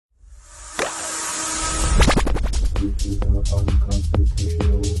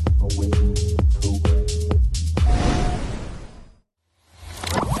Unconstitutional Awakening program.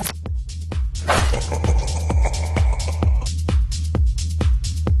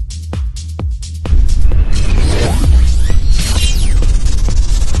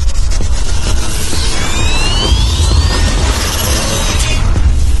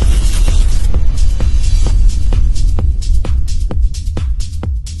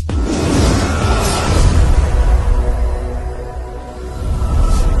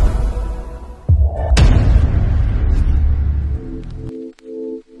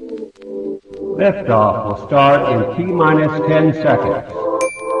 Liftoff will start in T-minus 10 seconds.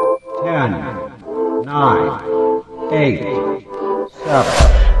 10, 9, 8, 7,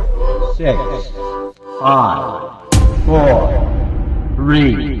 6, 5, 4,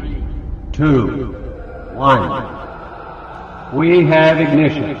 3, 2, 1. We have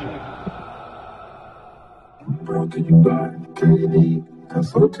ignition. Brought to you by KD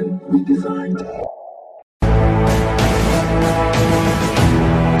Consulting Redesigned.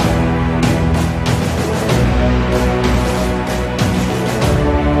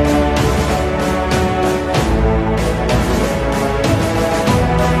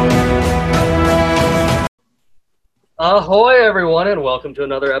 Ahoy, everyone, and welcome to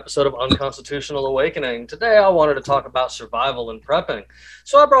another episode of Unconstitutional Awakening. Today, I wanted to talk about survival and prepping.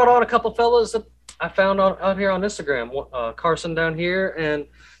 So I brought on a couple fellas that I found out here on Instagram, Carson down here, and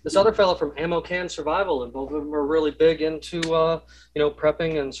this other fella from Ammo Can Survival, and both of them are really big into,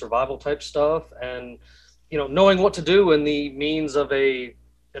 prepping and survival type stuff, and knowing what to do in the means of an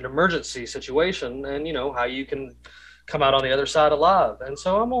emergency situation, and how you can come out on the other side alive. And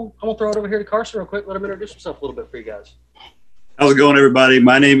so I'm gonna throw it over here to Carson real quick. Let him introduce himself a little bit for you guys. How's it going, everybody?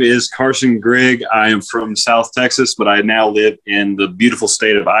 My name is Carson Grigg. I am from South Texas, but I now live in the beautiful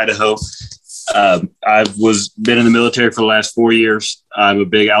state of Idaho. I've been in the military for the last 4 years. I'm a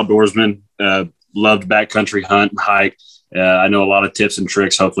big outdoorsman, loved backcountry hunt and hike. I know a lot of tips and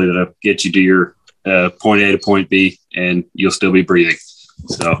tricks, hopefully, that'll get you to your point A to point B, and you'll still be breathing.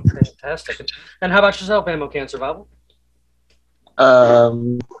 So fantastic. And how about yourself, Ammo Can Survival?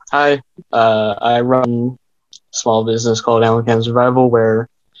 Hi, I run a small business called Unconstitutional Survival, where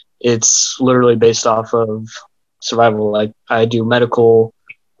it's literally based off of survival. Like, I do medical,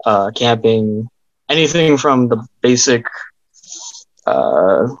 camping, anything from the basic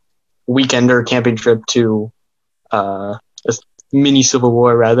weekender camping trip to a mini Civil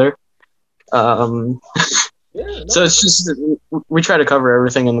War, rather. So it's just, we try to cover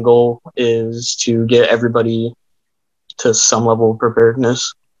everything, and the goal is to get everybody to some level of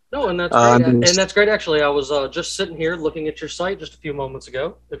preparedness. No, and that's great. And that's great. Actually, I was just sitting here looking at your site just a few moments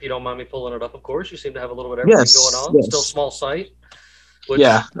ago. If you don't mind me pulling it up, of course. You seem to have a little bit of everything going on. Yes. Still a small site.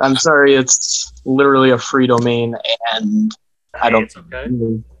 Yeah, I'm sorry. It's literally a free domain, and I don't. It's okay.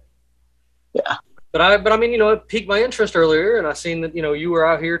 Yeah. But I mean, it piqued my interest earlier, and I seen that you were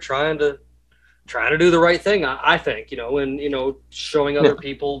out here trying to do the right thing. I think and showing other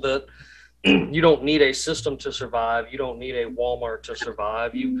people that you don't need a system to survive. You don't need a Walmart to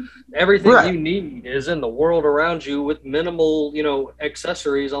survive. Everything you need is in the world around you with minimal,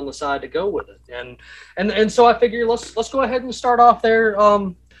 accessories on the side to go with it. And so I figure let's go ahead and start off there.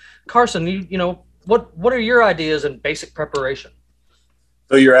 Carson, what are your ideas in basic preparation?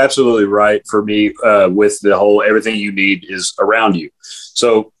 So you're absolutely right. For me, with the whole everything you need is around you.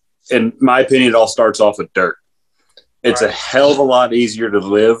 So in my opinion, it all starts off with dirt. It's a hell of a lot easier to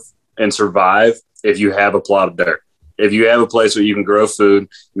live and survive if you have a plot of dirt. If you have a place where you can grow food,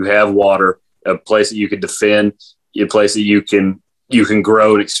 you have water, a place that you can defend, a place that you can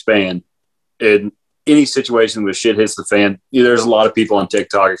grow and expand. In any situation where shit hits the fan, there's a lot of people on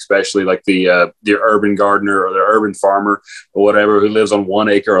TikTok, especially like the urban gardener or the urban farmer or whatever, who lives on 1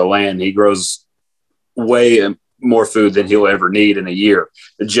 acre of land. He grows way more food than he'll ever need in a year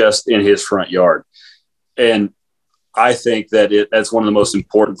just in his front yard. And I think that that's one of the most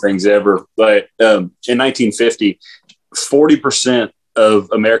important things ever. But in 1950, 40% of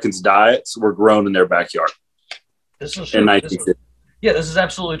Americans' diets were grown in their backyard. This is true. In 1950. This is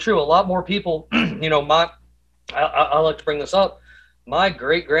absolutely true. A lot more people, I like to bring this up. My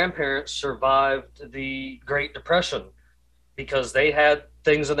great-grandparents survived the Great Depression because they had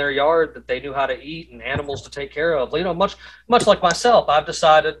things in their yard that they knew how to eat and animals to take care of. Much like myself, I've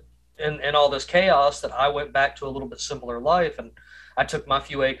decided in all this chaos that I went back to a little bit simpler life, and I took my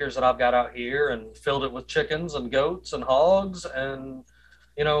few acres that I've got out here and filled it with chickens and goats and hogs, and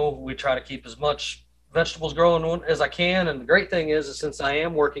we try to keep as much vegetables growing as I can. And the great thing is since I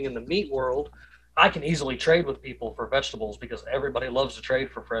am working in the meat world, I can easily trade with people for vegetables because everybody loves to trade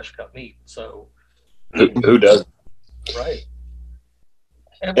for fresh cut meat. So who doesn't? Right.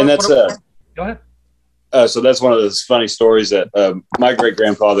 And that's go ahead. So that's one of those funny stories that my great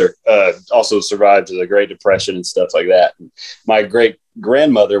grandfather also survived the Great Depression and stuff like that. My great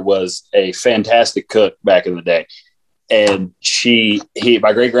grandmother was a fantastic cook back in the day, and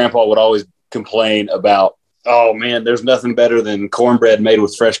my great grandpa would always complain about, oh man, there's nothing better than cornbread made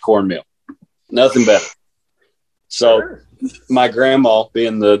with fresh cornmeal, nothing better. So my grandma,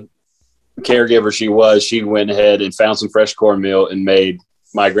 being the caregiver she went ahead and found some fresh cornmeal and made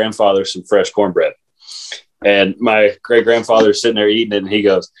my grandfather some fresh cornbread. And my great grandfather is sitting there eating it, and he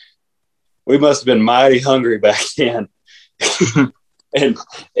goes, "We must have been mighty hungry back then." And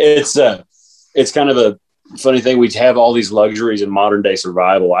it's kind of a funny thing. We have all these luxuries in modern day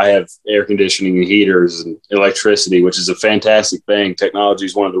survival. I have air conditioning and heaters and electricity, which is a fantastic thing. Technology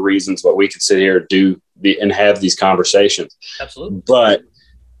is one of the reasons why we can sit here and have these conversations. Absolutely. But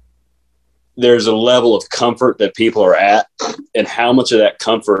there's a level of comfort that people are at, and how much of that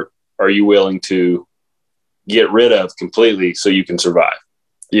comfort are you willing to get rid of completely so you can survive?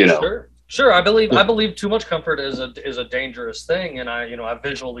 Sure. I believe too much comfort is a dangerous thing, and I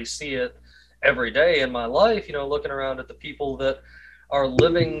visually see it every day in my life. Looking around at the people that are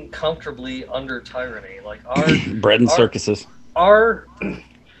living comfortably under tyranny, like bread and circuses.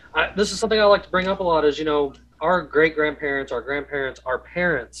 This is something I like to bring up a lot. Is our great grandparents, our grandparents, our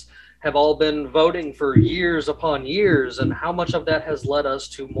parents have all been voting for years upon years, and how much of that has led us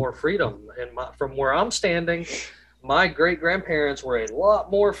to more freedom. And from where I'm standing, my great-grandparents were a lot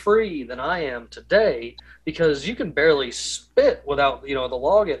more free than I am today, because you can barely spit without, the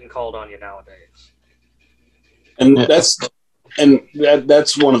law getting called on you nowadays. And that's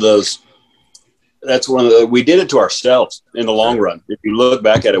one of those. We did it to ourselves in the long run. If you look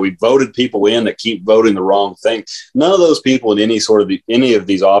back at it, we voted people in that keep voting the wrong thing. None of those people in any of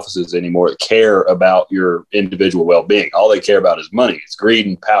these offices anymore care about your individual well-being. All they care about is money. It's greed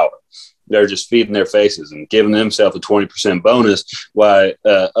and power. They're just feeding their faces and giving themselves a 20% bonus, while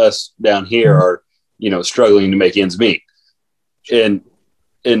us down here are, struggling to make ends meet. And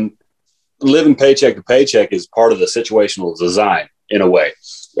living paycheck to paycheck is part of the situational design in a way.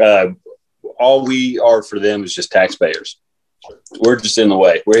 All we are for them is just taxpayers. We're just in the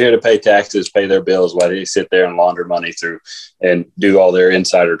way. We're here to pay taxes, pay their bills, while they sit there and launder money through and do all their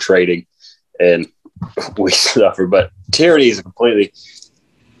insider trading, and we suffer. But tyranny is a completely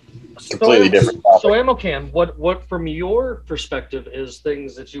different topic. So Amocam, what from your perspective is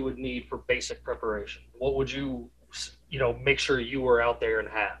things that you would need for basic preparation? What would you make sure you were out there and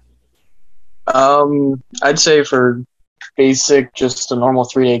had? I'd say for basic, just a normal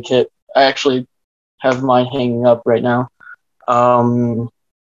 3-day kit. I actually have mine hanging up right now.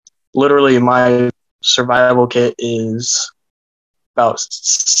 Literally, my survival kit is about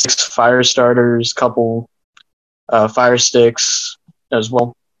 6 fire starters, couple fire sticks as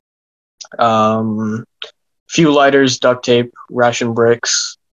well, few lighters, duct tape, ration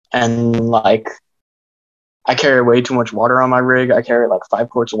bricks, and I carry way too much water on my rig. I carry 5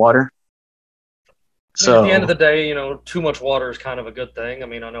 quarts of water. So at the end of the day, too much water is kind of a good thing. I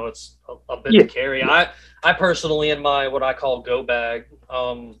mean, I know it's a bit to carry. I personally, in my what I call go bag,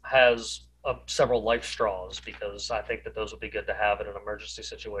 has several life straws, because I think that those would be good to have in an emergency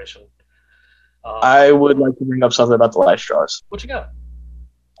situation. I would like to bring up something about the life straws. What you got?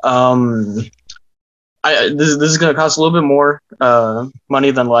 This is going to cost a little bit more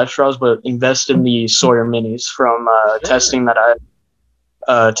money than life straws, but invest in the Sawyer minis from testing that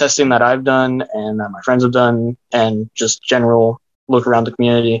I've done and that my friends have done, and just general look around the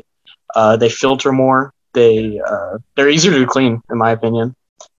community. They filter more. They're easier to clean, in my opinion,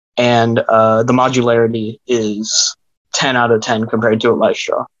 and the modularity is 10 out of 10 compared to a life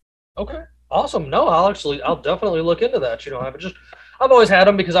straw. Okay, awesome. No, I'll definitely look into that. I've always had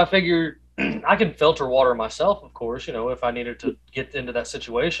them because I figure I can filter water myself, of course, if I needed to get into that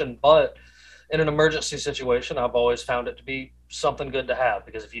situation. But in an emergency situation, I've always found it to be something good to have,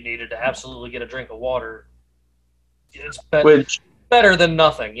 because if you needed to absolutely get a drink of water, it's better than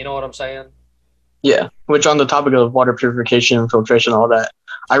nothing. You know what I'm saying? Yeah, which on the topic of water purification and filtration and all that,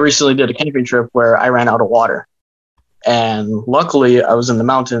 I recently did a camping trip where I ran out of water. And luckily, I was in the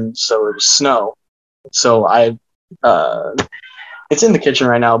mountains, so it was snow. So it's in the kitchen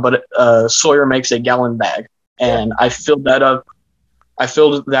right now, but Sawyer makes a gallon bag, and I filled that up.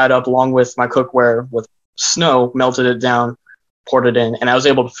 Along with my cookware with snow, melted it down, poured it in, and I was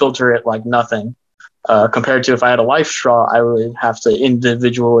able to filter it like nothing. Compared to if I had a life straw, I would have to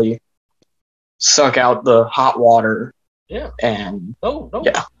individually suck out the hot water. Yeah. And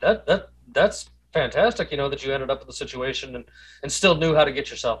yeah, that's fantastic. That you ended up in the situation and still knew how to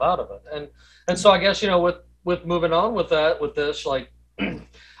get yourself out of it. And so I guess with moving on with this, like,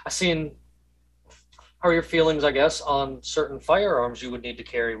 I seen, how are your feelings, I guess, on certain firearms you would need to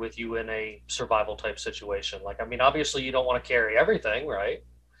carry with you in a survival type situation? Like, I mean, obviously you don't want to carry everything, right?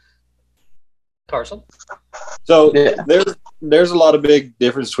 Carson? So there's a lot of big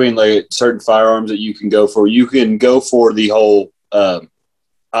difference between like certain firearms that you can go for. You can go for the whole I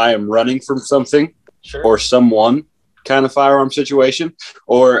am running from something or someone kind of firearm situation,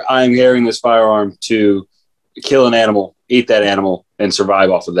 or I am carrying this firearm to kill an animal, eat that animal, and survive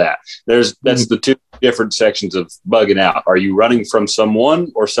off of that. That's the two different sections of bugging out. Are you running from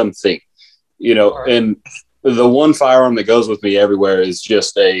someone or something? You know, and the one firearm that goes with me everywhere is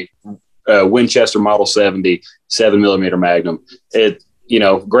just a Winchester Model 70 7mm Magnum. It, you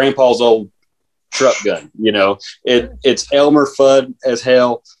know, Grandpa's old truck gun. You know, it's Elmer Fudd as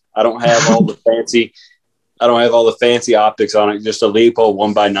hell. I don't have all the fancy optics on it. Just a Leupold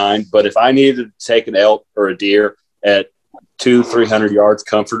 1x9. But if I needed to take an elk or a deer at 200-300 yards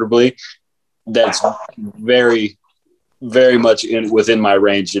comfortably, that's very, very much within my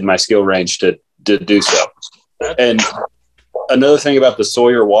range, in my skill range to do so. And another thing about the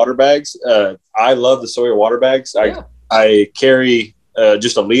Sawyer water bags, I love the Sawyer water bags. I carry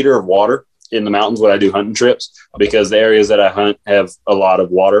just a liter of water in the mountains when I do hunting trips, because the areas that I hunt have a lot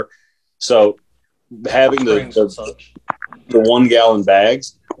of water. So having the 1 gallon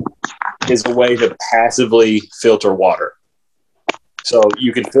bags is a way to passively filter water. So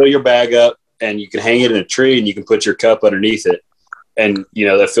you can fill your bag up and you can hang it in a tree and you can put your cup underneath it, and you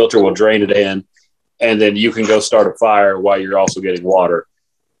know, that filter will drain it in, and then you can go start a fire while you're also getting water.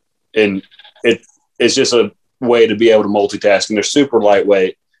 And it's just a way to be able to multitask, and they're super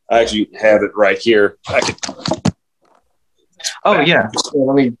lightweight. I actually have it right here.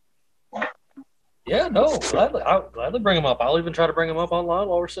 Yeah, no, I'll gladly bring them up. I'll even try to bring them up online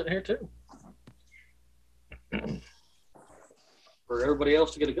while we're sitting here too, for everybody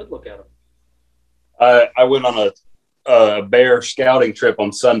else to get a good look at them. I went on a bear scouting trip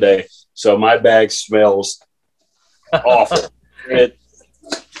on Sunday, so my bag smells awful.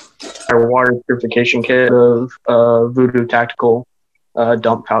 Our water purification kit of Voodoo Tactical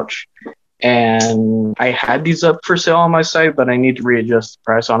dump pouch. And I had these up for sale on my site, but I need to readjust the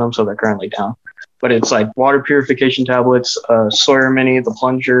price on them, so they're currently down. But it's like water purification tablets, Sawyer Mini, the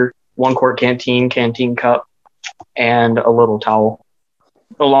plunger, 1 quart canteen cup, and a little towel,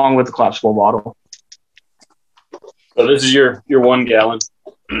 along with the collapsible bottle. So this is your 1 gallon.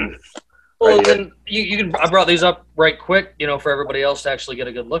 Well, then you can. I brought these up right quick, you know, for everybody else to actually get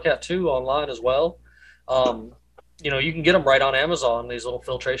a good look at too online as well. You know, you can get them right on Amazon. These little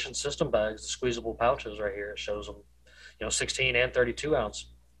filtration system bags, the squeezable pouches right here. It shows them, you know, 16 and 32 ounce.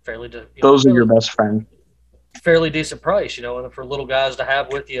 Those are your best friend. Fairly decent price, you know, and for little guys to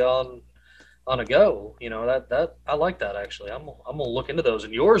have with you on a go, you know, that I like that actually. I'm gonna look into those.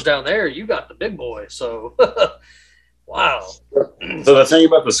 And yours down there, you got the big boy, so wow. So the thing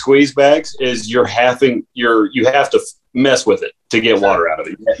about the squeeze bags is you have to mess with it to get water out of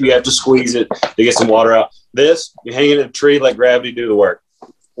it. You have to squeeze it to get some water out. This, you hang it in a tree, let gravity do the work.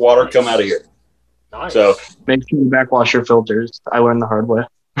 Water come out of here. Nice. So make sure you backwash your filters. I learned the hard way.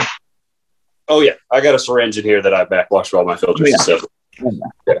 Oh yeah, I got a syringe in here that I backwash all my filters and stuff.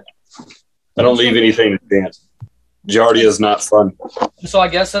 Yeah. I don't leave anything to chance. Giardia is not fun. So I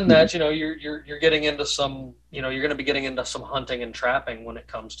guess in that, you know, you're getting into some, you know, you're going to be getting into some hunting and trapping when it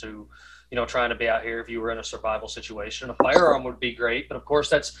comes to, you know, trying to be out here if you were in a survival situation. A firearm would be great, but of course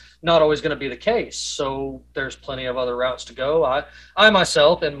that's not always going to be the case. So there's plenty of other routes to go. I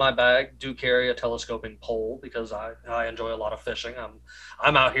myself in my bag do carry a telescoping pole because I enjoy a lot of fishing.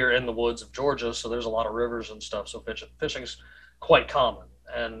 I'm out here in the woods of Georgia, so there's a lot of rivers and stuff. So fishing's quite common,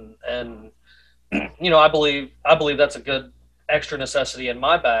 and you know, I believe that's a good extra necessity in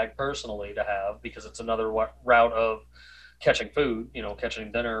my bag personally to have, because it's another route of catching food, you know,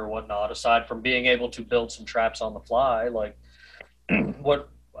 catching dinner or whatnot, aside from being able to build some traps on the fly. Like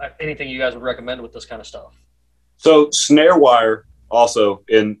anything you guys would recommend with this kind of stuff? So snare wire also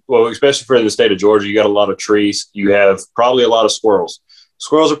especially for the state of Georgia, you got a lot of trees. You have probably a lot of squirrels.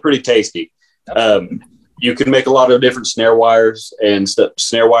 Squirrels are pretty tasty. You can make a lot of different snare wires and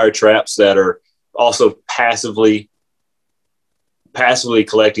snare wire traps that are also passively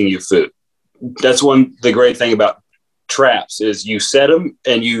collecting you food. That's the great thing about traps is you set them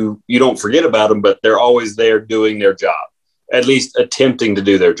and you don't forget about them, but they're always there doing their job, at least attempting to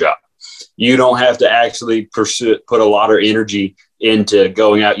do their job. You don't have to actually put a lot of energy into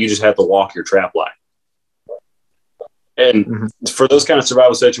going out. You just have to walk your trap line. And for those kind of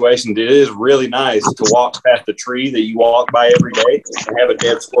survival situations, it is really nice to walk past the tree that you walk by every day and have a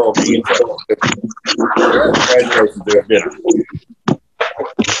dead squirrel hanging from it. Congratulations, they're at dinner.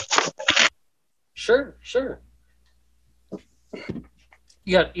 Sure.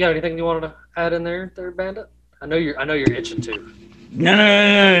 You got anything you wanted to add in there, Bandit? I know you're itching to.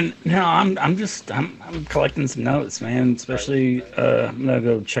 No. I'm collecting some notes, man. Especially, I'm gonna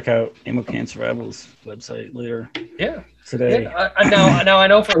go check out Ammo Can Survival's website later. Yeah. Today. Yeah, now I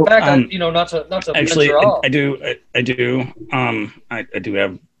know for a fact that not to actually venture off. I do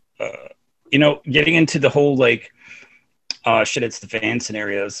have getting into the whole like shit it's the fan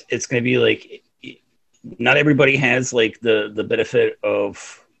scenarios. It's gonna be like not everybody has like the benefit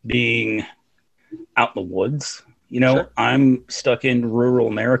of being out in the woods. Sure. I'm stuck in rural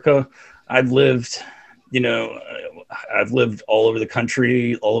America. I've lived all over the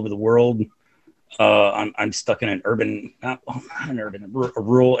country, all over the world. I'm stuck in an a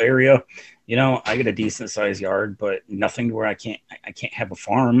rural area. I get a decent sized yard, but nothing to where I can't have a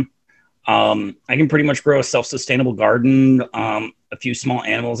farm. I can pretty much grow a self-sustainable garden, a few small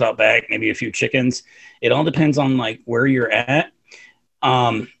animals out back, maybe a few chickens. It all depends on like where you're at.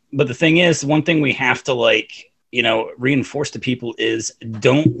 But the thing is, one thing we have to reinforce to people is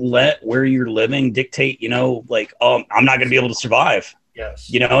don't let where you're living dictate, I'm not going to be able to survive. Yes.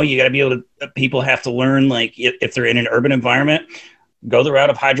 You got to be able to, people have to learn, like if they're in an urban environment, go the route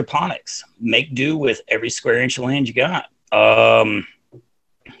of hydroponics, make do with every square inch of land you got.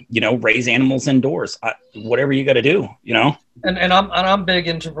 Raise animals indoors, whatever you got to do, And I'm big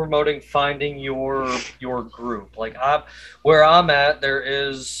into promoting finding your group. Like where I'm at, there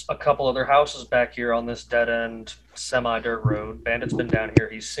is a couple other houses back here on this dead end semi-dirt road. Bandit's been down here,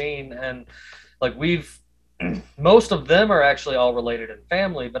 he's seen, and like most of them are actually all related in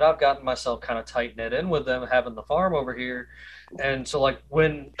family, but I've gotten myself kind of tight knit in with them having the farm over here. And so like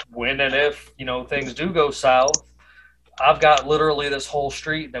when and if, things do go south, I've got literally this whole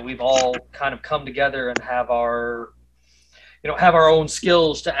street that we've all kind of come together and have our own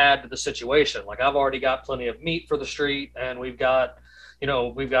skills to add to the situation. Like I've already got plenty of meat for the street, and we've got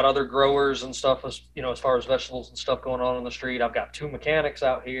other growers and stuff as far as vegetables and stuff going on the street. I've got 2 mechanics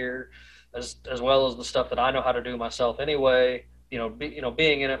out here as well as the stuff that I know how to do myself anyway,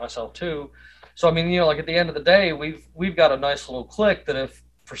 being in it myself too. So, I mean, like at the end of the day, we've got a nice little clique that if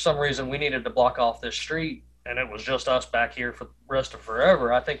for some reason we needed to block off this street and it was just us back here for the rest of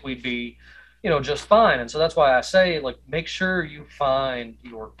forever, I think we'd be, just fine. And so that's why I say, like, make sure you find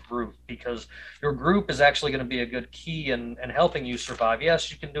your group, because your group is actually going to be a good key in helping you survive.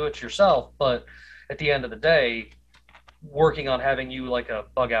 Yes, you can do it yourself, but at the end of the day, working on having you like a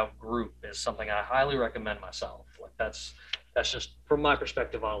bug out group is something I highly recommend myself. Like that's just from my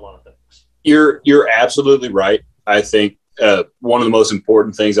perspective on a lot of things. You're absolutely right. I think one of the most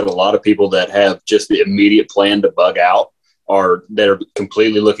important things that a lot of people that have just the immediate plan to bug out that are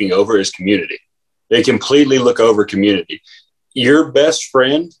completely looking over is community. They completely look over community. Your best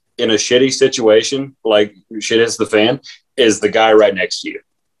friend in a shitty situation, like shit hits the fan, is the guy right next to you.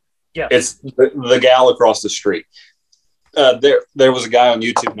 Yeah. It's the gal across the street. There was a guy on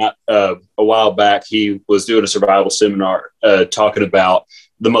YouTube not a while back. He was doing a survival seminar talking about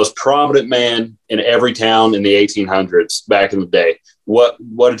the most prominent man in every town in the 1800s back in the day. What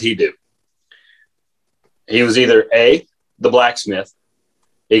did he do? He was either A, the blacksmith.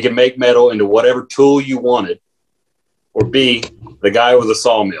 He could make metal into whatever tool you wanted, or B, the guy with a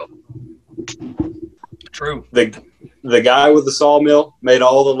sawmill. True. The guy with the sawmill made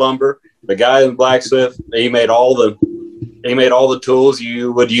all the lumber. The guy in the blacksmith, he made all the tools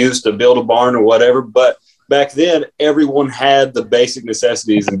you would use to build a barn or whatever. But back then, everyone had the basic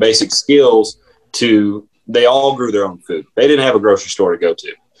necessities and basic skills they all grew their own food. They didn't have a grocery store to go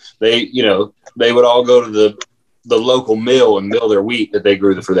to. They would all go to the local mill and mill their wheat that they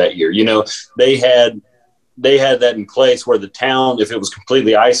grew for that year. They had that in place where the town, if it was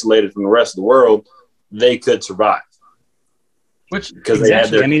completely isolated from the rest of the world, they could survive. Because exactly. They had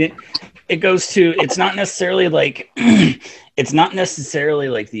their. I mean, it goes to. It's not necessarily like the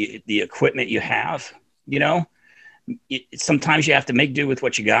equipment you have. Sometimes you have to make do with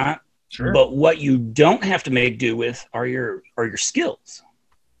what you got. Sure. But what you don't have to make do with are your skills.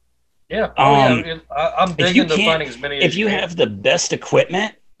 Yeah. I'm big into finding as many. If you have the best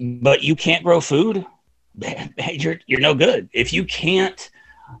equipment, but you can't grow food, you're no good. If you can't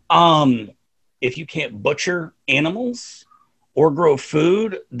butcher animals or grow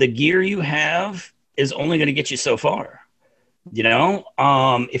food, the gear you have is only going to get you so far.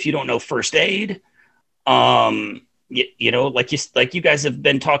 If you don't know first aid, like you guys have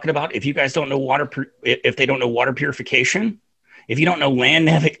been talking about, if you guys don't know if they don't know water purification, if you don't know land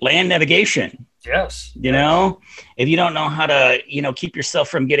navigation, Yes. you know, if you don't know how to, you know, keep yourself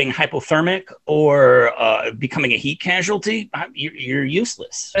from getting hypothermic or becoming a heat casualty, you're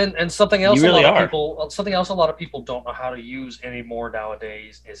useless. And something else You really are. something else a lot of people don't know how to use anymore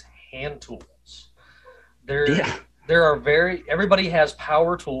nowadays is hand tools. Everybody has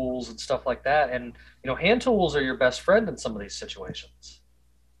power tools and stuff like that, and you know, hand tools are your best friend in some of these situations.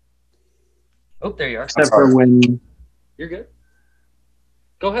 Oh, there you are. Except for when You're good.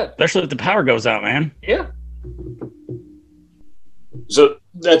 Go ahead. Especially if the power goes out, man. Yeah. So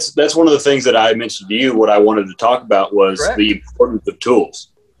that's one of the things that I mentioned to you. What I wanted to talk about was Correct. the importance of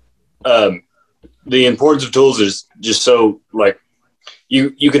tools. The importance of tools is just so, like,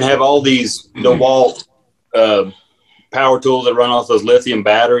 you can have all these DeWalt power tools that run off those lithium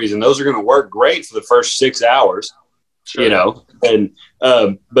batteries, and those are going to work great for the first 6 hours, Sure. you know. And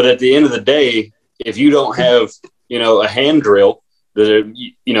but at the end of the day, if you don't have, you know, a hand drill, that,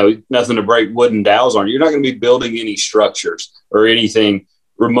 you know, nothing to break wooden dowels on, you're not going to be building any structures or anything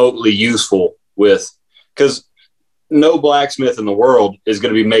remotely useful with, because no blacksmith in the world is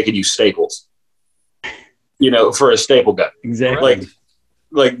going to be making you staples, you know, for a staple gun. Exactly.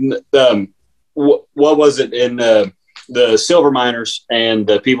 Like what was it in the silver miners and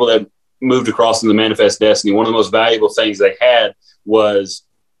the people that moved across in the Manifest Destiny? One of the most valuable things they had was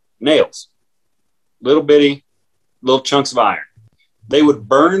nails, little chunks of iron. They would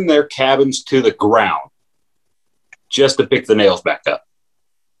burn their cabins to the ground just to pick the nails back up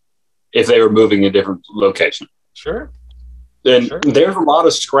if they were moving a different location. Sure. And Sure. there's a lot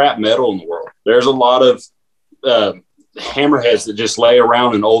of scrap metal in the world. There's a lot of hammerheads that just lay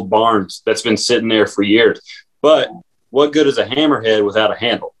around in old barns that's been sitting there for years. But what good is a hammerhead without a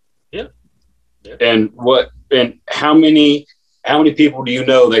handle? Yeah. And how many people do you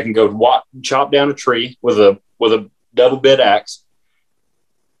know that can go chop down a tree with a double bit axe,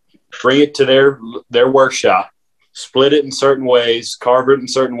 bring it to their workshop, split it in certain ways, carve it in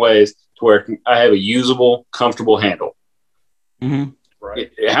certain ways to where I have a usable, comfortable handle. Mm-hmm. Right.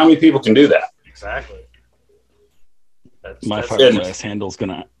 How many people can do that? Exactly. My That's fiberglass handle's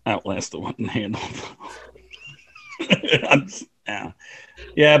gonna outlast the wooden handle.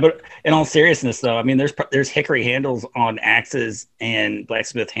 Yeah, but in all seriousness, though, I mean, there's hickory handles on axes and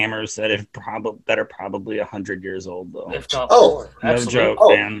blacksmith hammers that are probably 100 years old, though. If not Oh, more. No Absolutely. joke, Oh.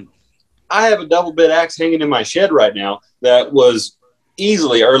 man. I have a double bit axe hanging in my shed right now that was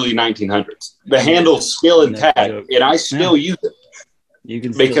easily early 1900s. The handle's still intact, joke. and I still use it. You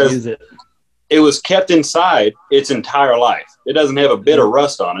can still Because- use it. It was kept inside its entire life. It doesn't have a bit of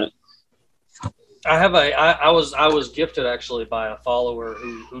rust on it. I was gifted actually by a follower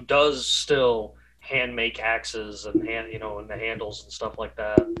who does still hand make axes and and the handles and stuff like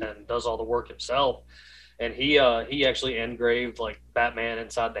that, and does all the work himself. And he actually engraved like Batman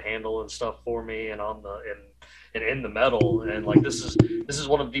inside the handle and stuff for me, and in the metal. And like this is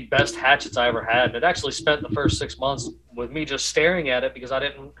one of the best hatchets I ever had. And it actually spent the first 6 months with me just staring at it because I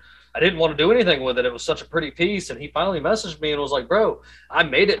didn't want to do anything with it. It was such a pretty piece. And he finally messaged me and was like, bro, I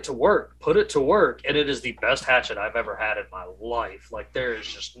made it to work, put it to work. And it is the best hatchet I've ever had in my life. Like there is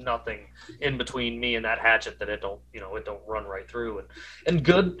just nothing in between me and that hatchet that it don't run right through. And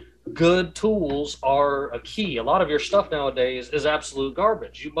good tools are a key. A lot of your stuff nowadays is absolute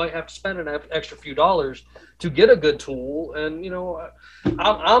garbage. You might have to spend an extra few dollars to get a good tool. And,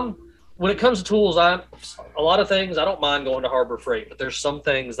 I'm when it comes to tools, a lot of things I don't mind going to Harbor Freight, but there's some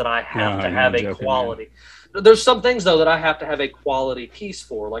things that I have to have a quality. There's some things though that I have to have a quality piece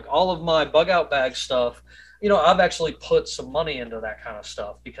for, like all of my bug out bag stuff. I've actually put some money into that kind of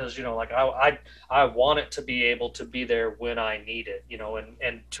stuff because like I want it to be able to be there when I need it,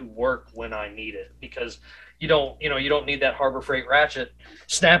 and to work when I need it, because you don't need that Harbor Freight ratchet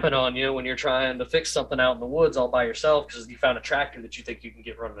snapping on you when you're trying to fix something out in the woods all by yourself because you found a tractor that you think you can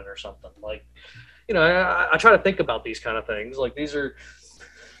get running or something. Like, I try to think about these kind of things. Like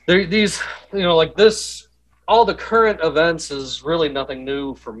like this, all the current events is really nothing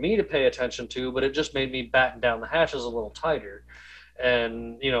new for me to pay attention to, but it just made me batten down the hatches a little tighter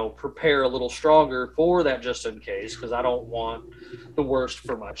and, prepare a little stronger for that just in case, because I don't want the worst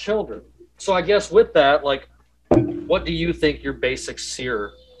for my children. So I guess with that, like, what do you think your basic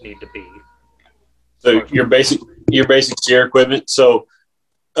SEER need to be? So your basic SEER equipment. So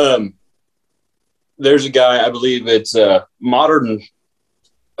there's a guy, I believe it's Modern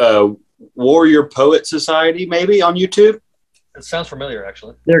Warrior Poet Society, maybe on YouTube. It sounds familiar,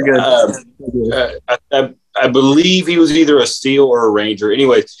 actually. they're good. I believe he was either a SEAL or a Ranger.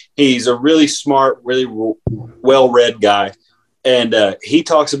 Anyway, he's a really smart, really well-read guy. And he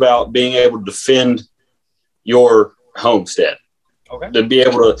talks about being able to defend your homestead. Okay. To be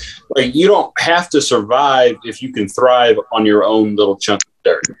able to, like, you don't have to survive if you can thrive on your own little chunk of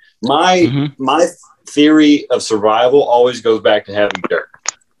dirt. My theory of survival always goes back to having dirt.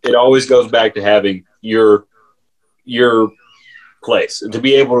 It always goes back to having your place, to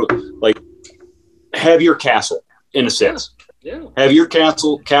be able to, like, have your castle in a sense. Yeah. Have your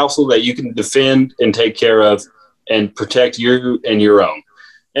castle that you can defend and take care of and protect you and your own.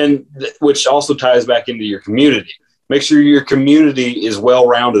 And which also ties back into your community. Make sure your community is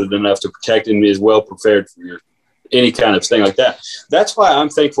well-rounded enough to protect and is well prepared for any kind of thing like that. That's why I'm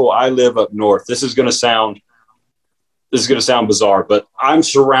thankful I live up north. This is going to sound bizarre, but I'm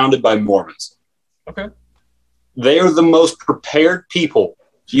surrounded by Mormons. Okay. They are the most prepared people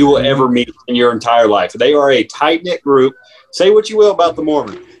you will ever meet in your entire life. They are a tight-knit group. Say what you will about the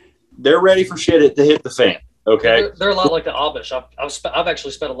Mormon. They're ready for shit to hit the fan. Okay. They're a lot like the Amish. I've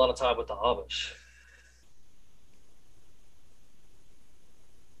actually spent a lot of time with the Amish.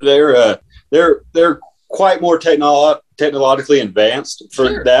 They're quite more technologically advanced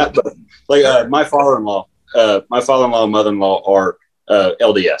for that. But like my father-in-law and mother-in-law are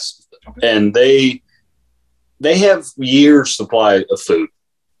LDS, and they have years supply of food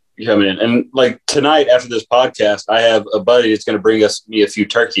coming in. And like tonight after this podcast, I have a buddy that's going to bring me a few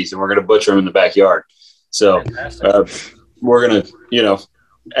turkeys, and we're going to butcher them in the backyard. So we're going to,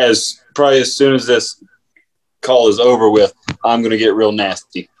 as soon as this call is over with, I'm going to get real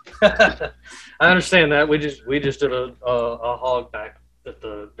nasty. I understand that. We just did a hog back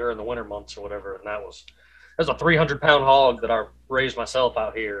during the winter months or whatever, and that was a 300-pound hog that I raised myself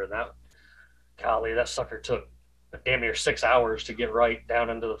out here, and that sucker took damn near 6 hours to get right down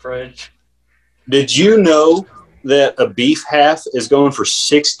into the fridge. Did you know that a beef half is going for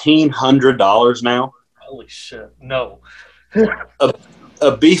 $1,600 now? Holy shit! No.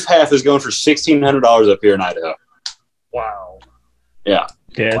 A beef half is going for $1,600 up here in Idaho. Wow. Yeah.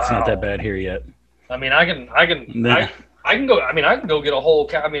 Yeah, it's not that bad here yet. I mean, I can go. I mean, I can go get a whole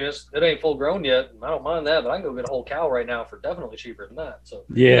cow. I mean, it ain't full grown yet. I don't mind that, but I can go get a whole cow right now for definitely cheaper than that. So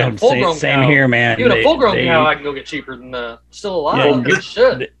yeah, same here, man. Even a full grown cow, I can go get cheaper than that. Still alive. Yeah,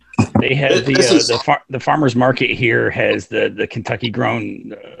 shit. They have the farmers market here has the Kentucky grown,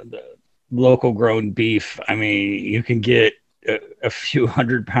 the local grown beef. I mean, you can get a few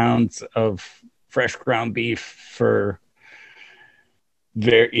 100 pounds of fresh ground beef for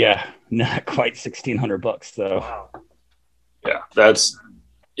not quite $1,600 though. Wow.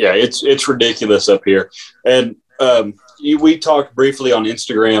 Yeah, it's ridiculous up here. And we talked briefly on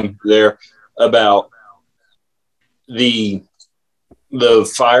Instagram there about the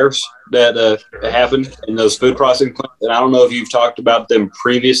fires that happened in those food processing plants. And I don't know if you've talked about them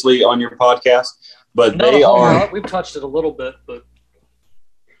previously on your podcast, but we've touched it a little bit, but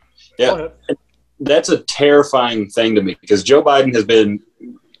yeah, that's a terrifying thing to me because Joe Biden has been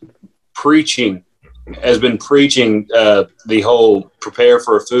preaching the whole prepare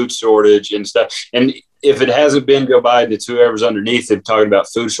for a food shortage and stuff. And if it hasn't been Joe Biden, it's whoever's underneath him talking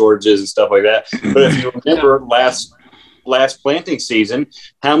about food shortages and stuff like that. But if you remember last planting season,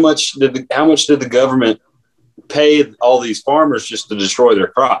 how much did the government pay all these farmers just to destroy their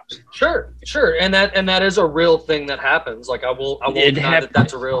crops? Sure. And that is a real thing that happens. Like I won't deny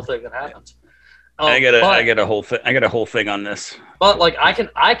that's a real thing that happens. I got a whole thing on this. But like I can,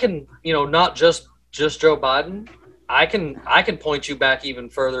 not just Joe Biden. I can point you back even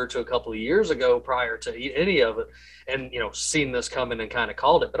further to a couple of years ago prior to any of it, and seen this coming and kind of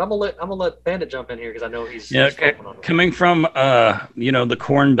called it. But I'm gonna let Bandit jump in here because I know he's coming from the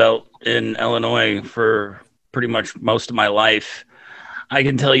Corn Belt in Illinois for pretty much most of my life. I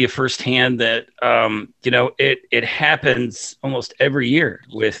can tell you firsthand that it happens almost every year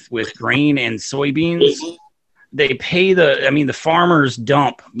with grain and soybeans. They pay the farmers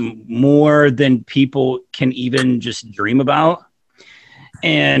dump more than people can even just dream about.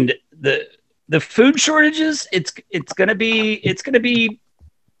 And the food shortages, it's going to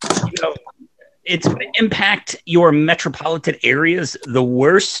impact your metropolitan areas the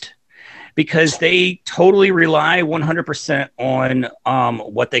worst because they totally rely 100% on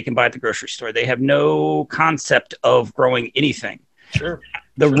what they can buy at the grocery store. They have no concept of growing anything. Sure.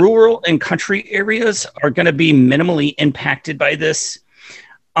 The rural and country areas are going to be minimally impacted by this.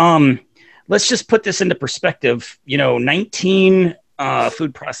 Let's just put this into perspective. 19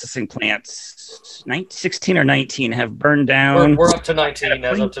 food processing plants, 16 or 19 have burned down. We're up to 19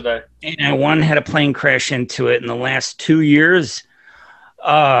 as of today. And one had a plane crash into it in the last 2 years.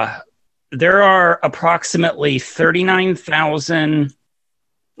 There are approximately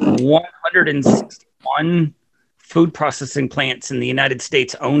 39,161 food processing plants in the United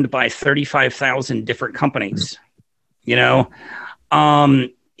States owned by 35,000 different companies.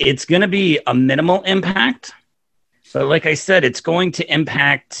 It's going to be a minimal impact, but like I said, it's going to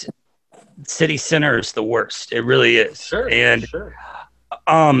impact city centers the worst. It really is. Sure. And sure.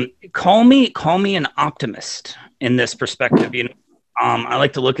 Call me an optimist in this perspective. I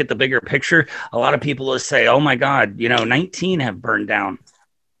like to look at the bigger picture. A lot of people will say, "Oh my God, 19 have burned down."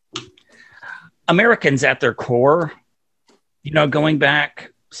 Americans at their core, going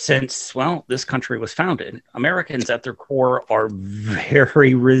back since, this country was founded, Americans at their core are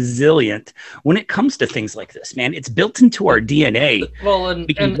very resilient when it comes to things like this, man. It's built into our DNA. Well,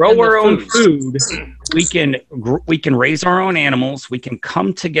 we can grow our own food. We can raise our own animals. We can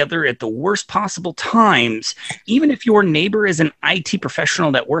come together at the worst possible times. Even if your neighbor is an IT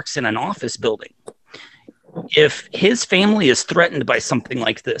professional that works in an office building, if his family is threatened by something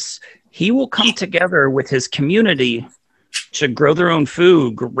like this, he will come together with his community to grow their own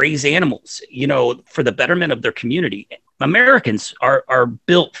food, raise animals, for the betterment of their community. Americans are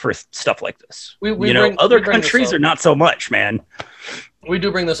built for stuff like this. Other countries are not so much, man. We do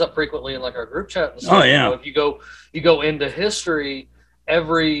bring this up frequently in like our group chat and Oh stuff. yeah. If you go into history,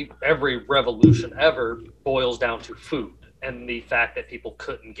 every revolution ever boils down to food and the fact that people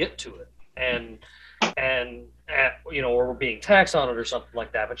couldn't get to it, and or we're being taxed on it or something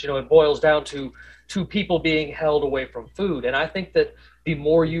like that. But it boils down to people being held away from food. And I think that the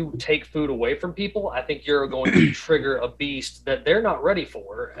more you take food away from people, I think you're going to trigger a beast that they're not ready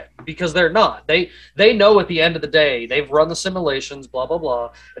for, because they're not. They know at the end of the day, they've run the simulations, blah, blah,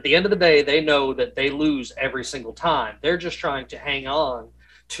 blah. At the end of the day, they know that they lose every single time. They're just trying to hang on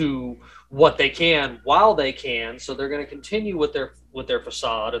to what they can while they can. So they're going to continue with their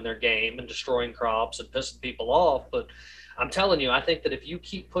facade and their game and destroying crops and pissing people off. But I'm telling you, I think that if you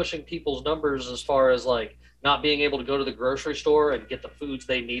keep pushing people's numbers as far as like not being able to go to the grocery store and get the foods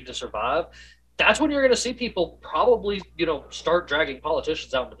they need to survive, that's when you're going to see people probably, start dragging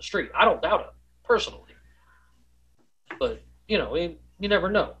politicians out into the street. I don't doubt it, personally. But, you never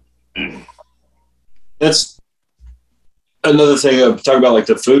know. That's another thing of talking about, like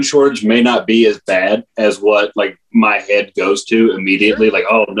the food shortage may not be as bad as what like my head goes to immediately. Sure. Like,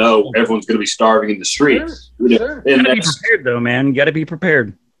 oh no, everyone's going to be starving in the streets. Sure. And gotta be prepared though, man. You got to be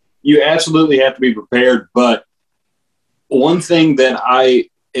prepared. You absolutely have to be prepared. But one thing that I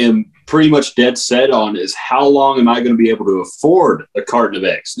am pretty much dead set on is how long am I going to be able to afford a carton of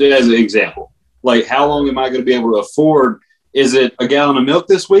eggs? As an example, like how long am I going to be able to afford? Is it a gallon of milk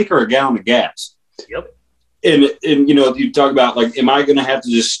this week or a gallon of gas? Yep. And you talk about like, am I going to have to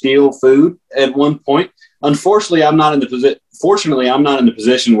just steal food at one point? Unfortunately, I'm not in the position. Fortunately, I'm not in the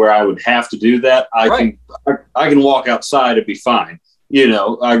position where I would have to do that. I can walk outside and be fine.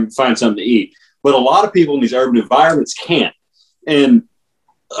 I can find something to eat. But a lot of people in these urban environments can't. And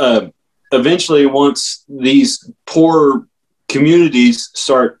eventually, once these poor communities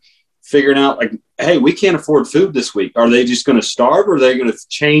start figuring out, like, hey, we can't afford food this week. Are they just going to starve, or are they going to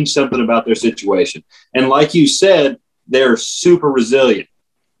change something about their situation? And like you said, they're super resilient.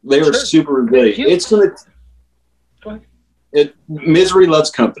 They are super resilient. It's going to. Misery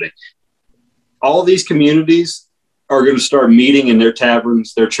loves company. All these communities are going to start meeting in their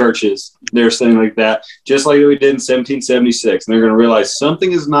taverns, their churches, their thing like that, just like we did in 1776. And they're going to realize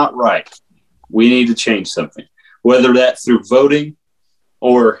something is not right. We need to change something, whether that's through voting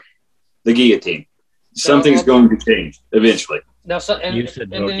or the guillotine. Something's going to change eventually. Now,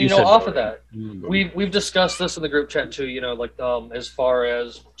 off of that, we've discussed this in the group chat too. As far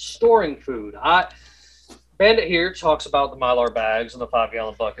as storing food, Bandit here talks about the Mylar bags and the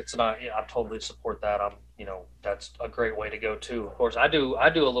 5-gallon buckets, and I totally support that. That's a great way to go too. Of course, I do a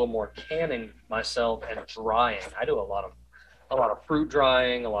little more canning myself and drying. I do a lot of fruit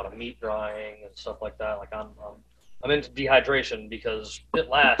drying, a lot of meat drying, and stuff like that. Like I'm into dehydration because it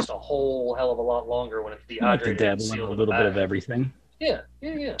lasts a whole hell of a lot longer when it's dehydrated. I like to dabble in a little bit of everything. Yeah.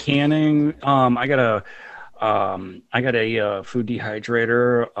 Canning. I got a food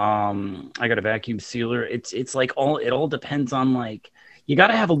dehydrator. I got a vacuum sealer. It's like it all depends on, like, you got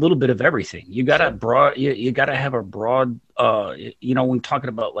to have a little bit of everything. You got to you got to have a broad, when talking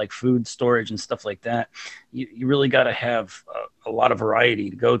about like food storage and stuff like that, you really got to have a lot of variety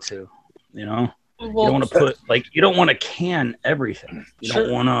to go to, Well, you don't want to you don't want to can everything. You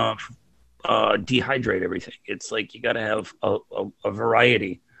don't want to dehydrate everything. It's like you got to have a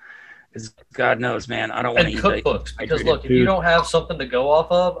variety. Because God knows, man, I don't want to eat cookbooks. Because look, if you don't have something to go off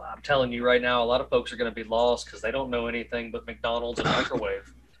of, I'm telling you right now, a lot of folks are going to be lost because they don't know anything but McDonald's and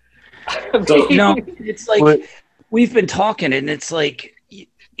microwave. It's like we've been talking, and it's like,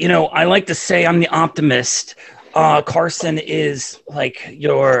 I like to say I'm the optimist. Carson is like he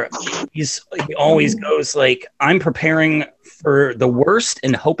always goes like, I'm preparing for the worst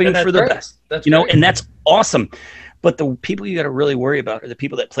and hoping for the best. That's you know, great. and that's awesome. But the people you got to really worry about are the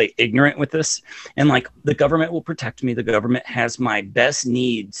people that play ignorant with this. And like, the government will protect me. The government has my best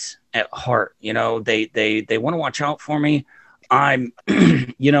needs at heart. You know, they want to watch out for me. I'm,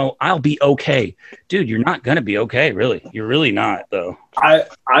 you know, I'll be okay. Dude, you're not going to be okay. Really. You're really not, though. I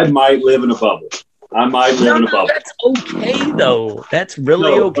might live in a bubble. I might live in a bubble. That's okay, though. That's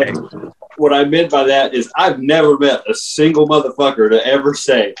really okay. What I meant by that is I've never met a single motherfucker to ever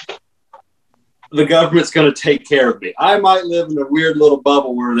say the government's going to take care of me. I might live in a weird little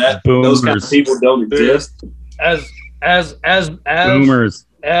bubble where those kind of people don't exist. As Boomers.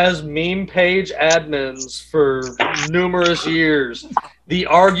 As meme page admins for numerous years, the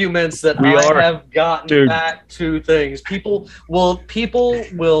arguments that have gotten back to things, people will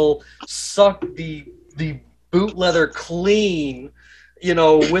suck the boot leather clean, you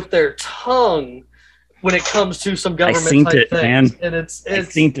know, with their tongue when it comes to some government type things. And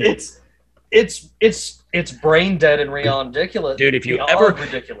it's brain dead and ridiculous. Dude, if you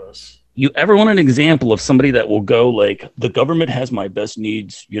ever want an example of somebody that will go like, the government has my best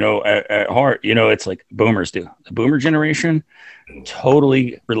needs, you know, at heart, you know, it's like boomers do. The boomer generation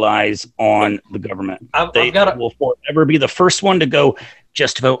totally relies on the government. They will forever be the first one to go,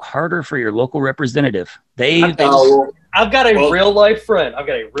 just vote harder for your local representative. I've got a real life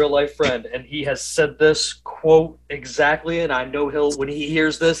friend, and he has said this quote exactly, and I know when he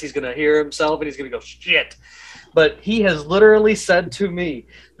hears this, he's going to hear himself and he's going to go, shit. But he has literally said to me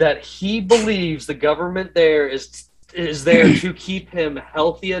that he believes the government there is there to keep him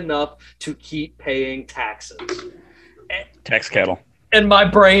healthy enough to keep paying taxes. Tax cattle. And my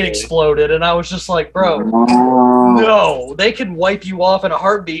brain exploded, and I was just like, bro, no, they can wipe you off in a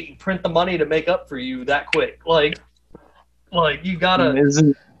heartbeat and print the money to make up for you that quick. Like you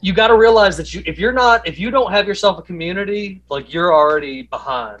gotta realize that if you don't have yourself a community, like, you're already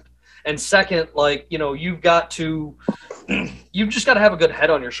behind. And second, like, you know, you've just got to have a good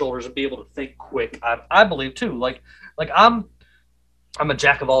head on your shoulders and be able to think quick. I believe too. Like I'm a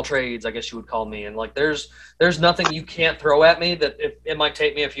jack of all trades, I guess you would call me. And like, there's nothing you can't throw at me that it might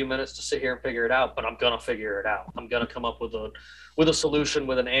take me a few minutes to sit here and figure it out, but I'm going to figure it out. I'm going to come up with a solution,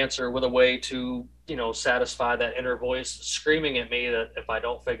 with an answer, with a way to, you know, satisfy that inner voice screaming at me that if I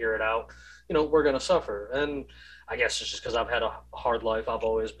don't figure it out, you know, we're going to suffer. And I guess it's just because I've had a hard life. I've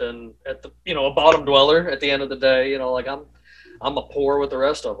always been a bottom dweller at the end of the day. You know, like, I'm a poor with the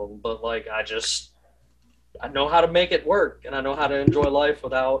rest of them, but like, I know how to make it work, and I know how to enjoy life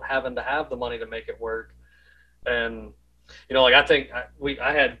without having to have the money to make it work. And, you know, like, I think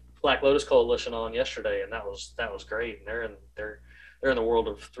I had Black Lotus Coalition on yesterday, and that was great. And they're in the world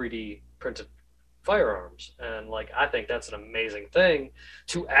of 3D printed firearms, and like, I think that's an amazing thing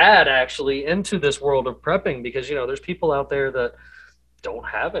to add actually into this world of prepping, because, you know, there's people out there that don't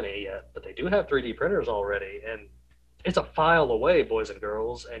have any yet, but they do have 3D printers already, and it's a file away, boys and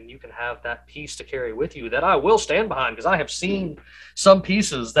girls, and you can have that piece to carry with you that I will stand behind, because I have seen some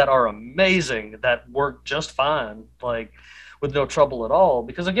pieces that are amazing that work just fine, like, with no trouble at all.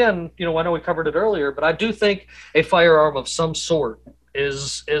 Because again, you know, I know we covered it earlier, but I do think a firearm of some sort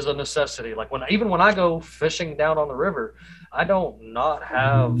is a necessity. Like, when I go fishing down on the river, I don't not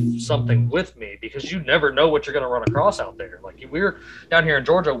have something with me, because you never know what you're going to run across out there. Like, we're down here in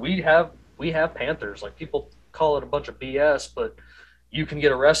Georgia, we have panthers. Like, people call it a bunch of BS, but you can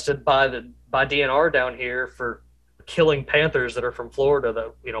get arrested by DNR down here for killing panthers that are from Florida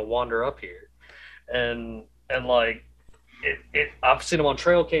that, you know, wander up here. And like, I've seen them on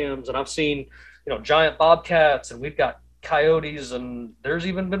trail cams, and I've seen, you know, giant bobcats, and we've got coyotes, and there's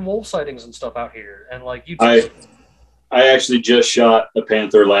even been wolf sightings and stuff out here. And like, I actually just shot a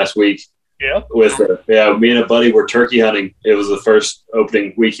panther last week. Yeah. Me and a buddy were turkey hunting. It was the first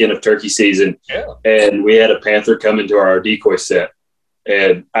opening weekend of turkey season. Yeah. And we had a panther come into our decoy set,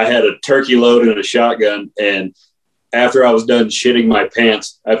 and I had a turkey load and a shotgun. And after I was done shitting my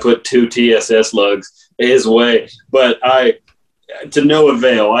pants, I put 2 TSS lugs his way, but to no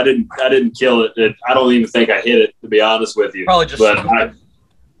avail. I didn't kill it. I don't even think I hit it, to be honest with you. Probably just. But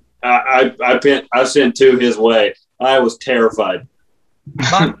I sent 2 his way. I was terrified.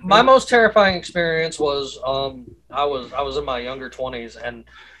 My most terrifying experience was I was in my younger 20s, and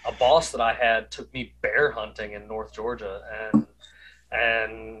a boss that I had took me bear hunting in North Georgia,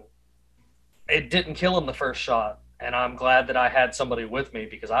 and it didn't kill him the first shot. And I'm glad that I had somebody with me,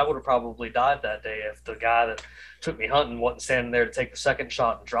 because I would have probably died that day if the guy that took me hunting wasn't standing there to take the second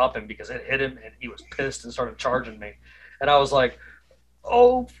shot and drop him, because it hit him and he was pissed and started charging me. And I was like,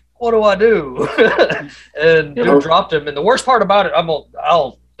 oh, what do I do? And dude dropped him. And the worst part about it,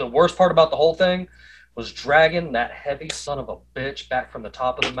 the worst part about the whole thing was dragging that heavy son of a bitch back from the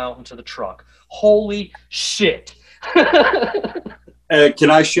top of the mountain to the truck. Holy shit. Can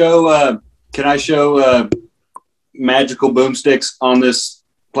I show magical boomsticks on this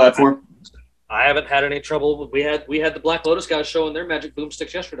platform? I haven't had any trouble. We had the Black Lotus guys showing their magic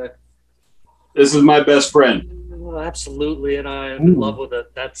boomsticks yesterday. This is my best friend. Absolutely, and I'm in love with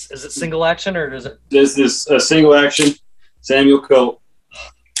it. Is it single action or is it? This is a single action Samuel Colt.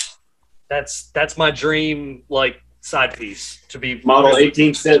 That's my dream, like, side piece to be model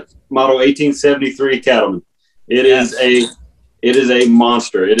 1873 Cattleman. It is a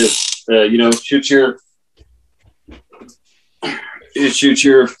monster. It is it shoots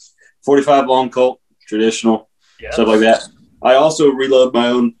your 45 long Colt, traditional, stuff like that. I also reload my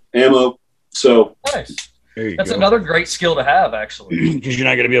own ammo. So nice. That's another great skill to have, actually. Because you're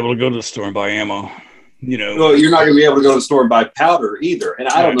not going to be able to go to the store and buy ammo. Well, you're not going to be able to go to the store and buy powder either. And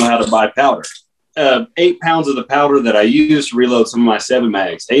I don't know how to buy powder. 8 pounds of the powder that I use to reload some of my 7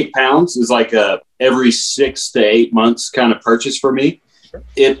 mags. 8 pounds is like a every 6 to 8 months kind of purchase for me. Sure.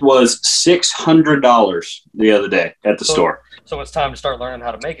 It was $600 the other day at the store. So it's time to start learning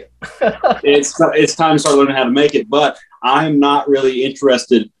how to make it. It's time to start learning how to make it, but I'm not really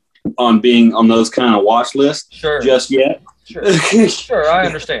interested on being on those kind of watch lists just yet. Sure, I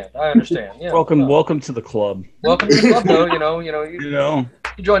understand. Yeah. Welcome to the club. Welcome to the club, though.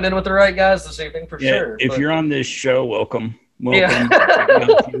 You joined in with the right guys this evening for sure. If you're on this show, welcome. Yeah.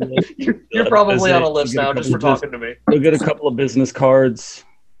 You're probably on a list now just for talking to me. We'll get a couple of business cards.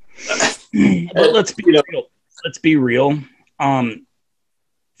 But let's be real. Let's be real.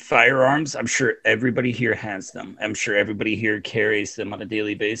 Firearms, I'm sure everybody here has them. I'm sure everybody here carries them on a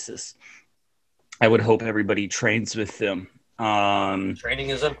daily basis. I would hope everybody trains with them. Training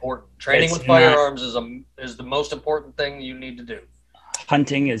is important. Training with firearms is the most important thing you need to do.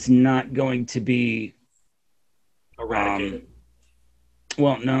 Hunting is not going to be eradicated.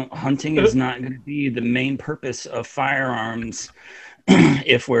 Hunting is not going to be the main purpose of firearms.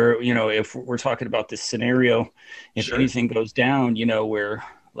 If we're talking about this scenario, if anything goes down, where,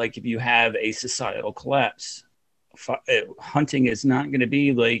 like, if you have a societal collapse, hunting is not going to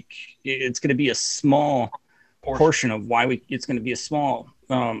be like, it's going to be a small portion of why it's going to be a small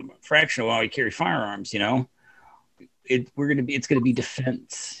fraction of why we carry firearms. It's going to be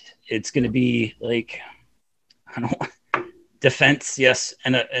defense. It's going to be like, defense, yes,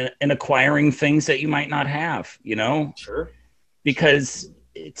 and acquiring things that you might not have. Sure. Because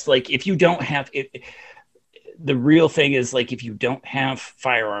it's like, if you don't have it, the real thing is, like, if you don't have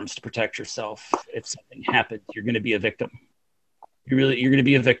firearms to protect yourself, if something happens, you're going to be a victim. You're going to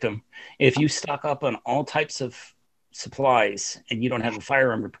be a victim. If you stock up on all types of supplies and you don't have a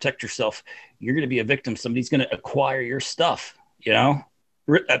firearm to protect yourself, you're going to be a victim. Somebody's going to acquire your stuff. I'm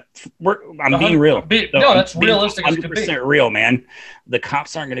being real. That's realistic. 100% real, man. The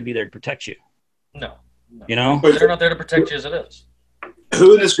cops aren't going to be there to protect you. No. They're not there to protect you as it is.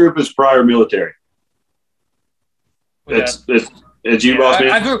 Who in this group is prior military? It's you, boss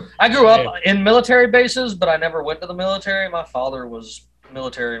man. I grew up in military bases, but I never went to the military. My father was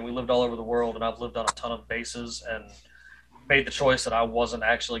military, and we lived all over the world, and I've lived on a ton of bases and made the choice that I wasn't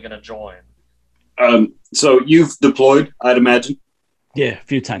actually going to join. So you've deployed, I'd imagine? Yeah, a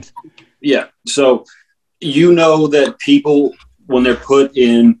few times. Yeah. So that people, when they're put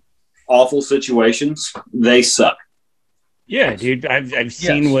in awful situations, they suck. Yeah, dude. I've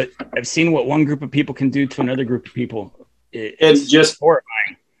seen what one group of people can do to another group of people. It's just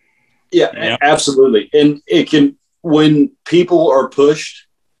horrifying. Yeah, absolutely. And it can, when people are pushed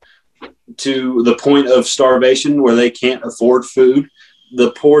to the point of starvation where they can't afford food,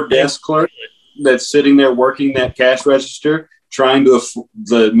 the poor desk clerk that's sitting there working that cash register, trying to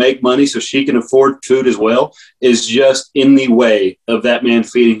make money so she can afford food as well, is just in the way of that man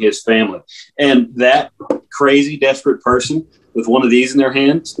feeding his family. And that crazy, desperate person with one of these in their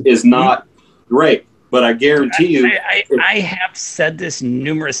hands is not great. But I guarantee you... I have said this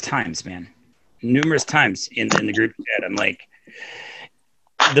numerous times, man. Numerous times in the group chat. I'm like,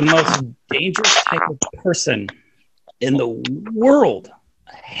 the most dangerous type of person in the world,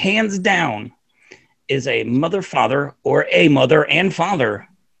 hands down, is a mother, father, or a mother and father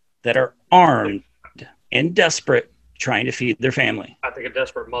that are armed and desperate, trying to feed their family. I think a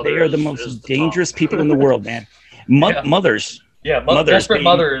desperate mother. They are the most dangerous people in the world, man. Mothers. Yeah, desperate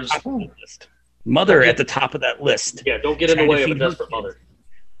mothers. Mother at the top of that list. Yeah, don't get in the way of a desperate mother.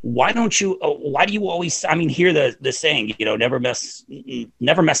 Why do you always? I mean, hear the saying, never mess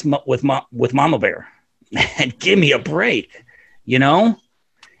with Mama Bear. And give me a break,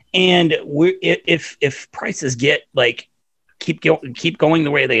 And if prices get keep going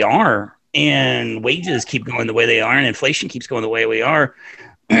the way they are, and wages keep going the way they are and inflation keeps going the way we are,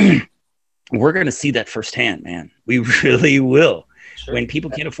 we're going to see that firsthand, man. We really will. Sure. When people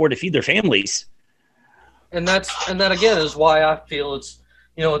can't afford to feed their families. And that again is why I feel it's,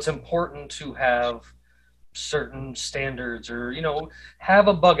 you know, it's important to have certain standards, or, you know, have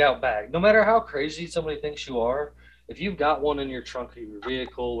a bug out bag. No matter how crazy somebody thinks you are, if you've got one in your trunk of your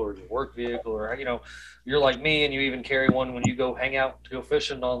vehicle or your work vehicle, or, you know, you're like me and you even carry one when you go hang out to go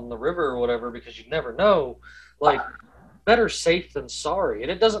fishing on the river or whatever, because you never know, like, better safe than sorry.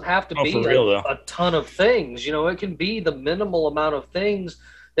 And it doesn't have to be a ton of things, you know, it can be the minimal amount of things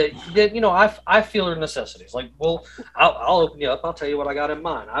that you know, I feel are necessities. Like, well, I'll open you up. I'll tell you what I got in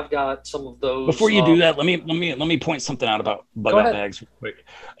mind. I've got some of those. Before you do that, let me point something out about bug out bags real quick.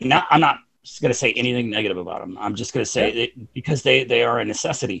 I'm not going to say anything negative about them. I'm just going to say that because they are a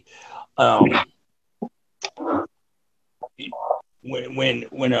necessity. When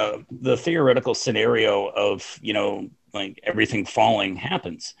the theoretical scenario of, you know, like everything falling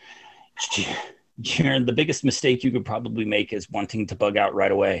happens, the biggest mistake you could probably make is wanting to bug out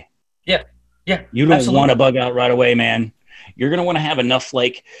right away. Yeah. You don't want to bug out right away, man. You're going to want to have enough,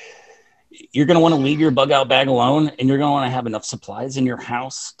 like, you're going to want to leave your bug out bag alone, and you're going to want to have enough supplies in your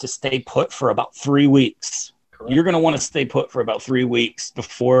house to stay put for about 3 weeks. Correct. You're going to want to stay put for about 3 weeks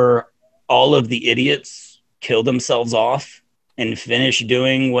before all of the idiots kill themselves off and finish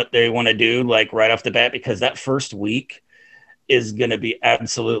doing what they want to do, like right off the bat, because that first week is going to be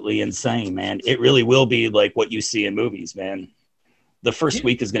absolutely insane, man. It really will be like what you see in movies, man. The first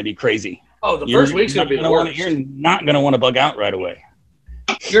week is going to be crazy. Oh, the first week's going to be the worst. You're not going to want to bug out right away.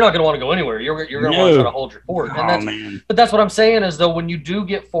 You're not going to want to go anywhere. You're going to want to try to hold your fort. Man. But that's what I'm saying is, though, when you do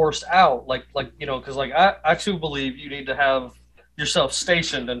get forced out, like you know, because like I too believe you need to have yourself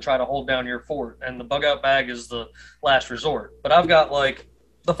stationed and try to hold down your fort, and the bug out bag is the last resort. But I've got like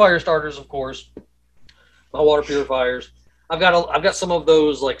the fire starters, of course, my water purifiers. I've got some of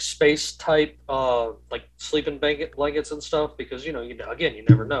those like space type like sleeping blankets and stuff, because you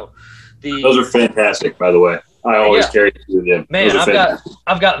never know. Those are fantastic, by the way. I always carry them. Man,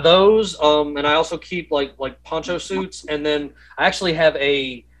 I've got those, and I also keep like poncho suits, and then I actually have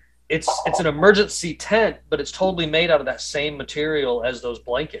it's an emergency tent, but it's totally made out of that same material as those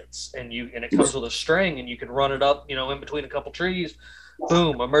blankets, and it comes with a string, and you can run it up, you know, in between a couple trees.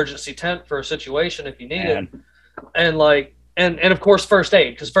 Boom, emergency tent for a situation if you need it, and like. And of course, first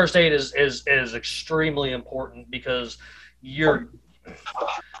aid, because first aid is extremely important, because I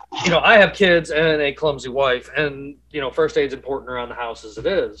have kids and a clumsy wife, and, you know, first aid's important around the house as it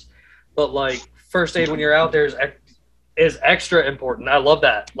is. But like first aid when you're out there is extra important. I love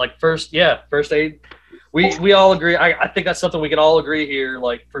that. Like first aid. We all agree. I think that's something we can all agree here,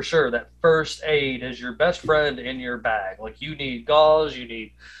 like for sure, that first aid is your best friend in your bag. Like you need gauze, you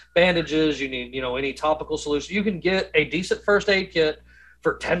need bandages, you need, you know, any topical solution. You can get a decent first aid kit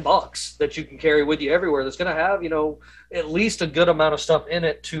for $10 that you can carry with you everywhere. That's going to have, you know, at least a good amount of stuff in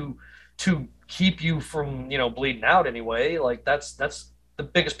it to keep you from, you know, bleeding out anyway. Like that's the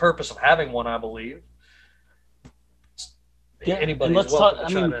biggest purpose of having one, I believe. Yeah, anybody is welcome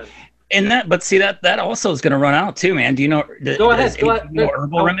to chime in. And that also is going to run out too, man. Do you know? Go ahead. Know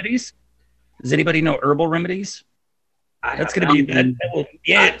herbal remedies? Does anybody know herbal remedies? That's going to be that.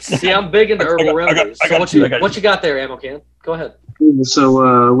 Yeah. See, I'm big into herbal remedies. So what you got there, Ammo Can? Go ahead.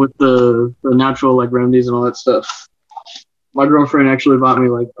 So with the natural like remedies and all that stuff, my girlfriend actually bought me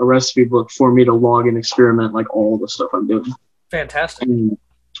like a recipe book for me to log and experiment like all the stuff I'm doing. Fantastic. And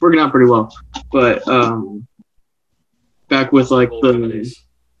it's working out pretty well. But back with like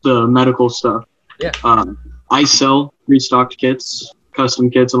the medical stuff. Yeah. I sell restocked kits, custom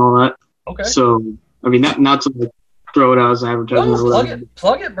kits, and all that. Okay. So I mean, not to like throw it out as an advertisement. No,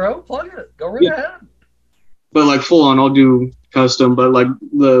 plug it, bro. Plug it. Go right ahead. But like full on, I'll do custom. But like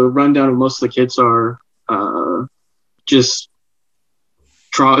the rundown of most of the kits are just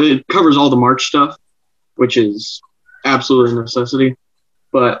it covers all the March stuff, which is absolutely a necessity.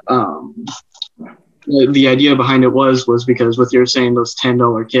 But the idea behind it was because with you're saying those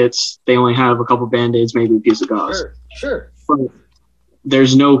 $10 kits, they only have a couple Band-Aids, maybe a piece of gauze. Sure. But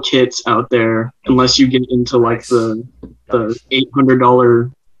there's no kits out there unless you get into like the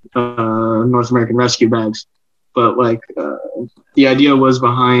 $800 North American Rescue bags. But like the idea was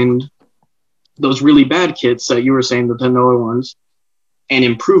behind those really bad kits that you were saying, the $10 ones, and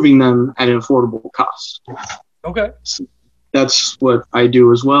improving them at an affordable cost. Okay. So that's what I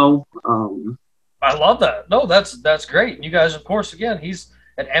do as well. I love that. No, that's great. You guys, of course, again, he's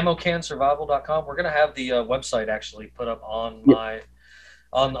at ammocansurvival.com. We're going to have the website actually put up on my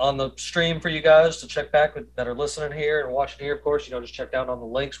on the stream for you guys to check back that are listening here and watching here. Of course, just check down on the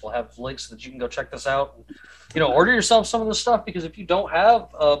links. We'll have links so that you can go check this out. And, order yourself some of this stuff, because if you don't have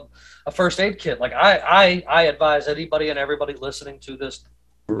a first aid kit, like I advise anybody and everybody listening to this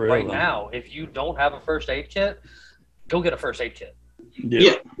right now, if you don't have a first aid kit, go get a first aid kit.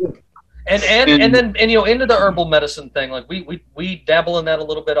 Yeah. And then into the herbal medicine thing, like we dabble in that a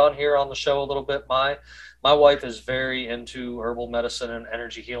little bit on here on the show a little bit. My wife is very into herbal medicine and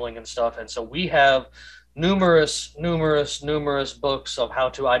energy healing and stuff, and so we have numerous books of how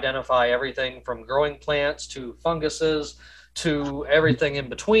to identify everything from growing plants to funguses to everything in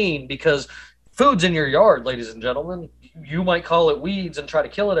between, because food's in your yard, ladies and gentlemen. You might call it weeds and try to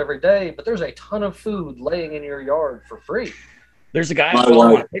kill it every day, but there's a ton of food laying in your yard for free. There's a guy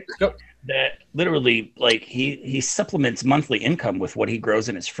that literally, like, he supplements monthly income with what he grows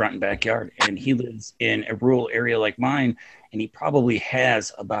in his front and backyard, and he lives in a rural area like mine, and he probably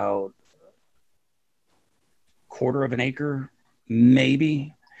has about quarter of an acre,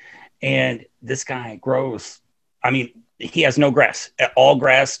 maybe. And this guy grows, I mean, he has no grass, all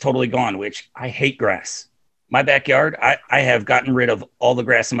grass totally gone, which I hate grass. My backyard, I have gotten rid of all the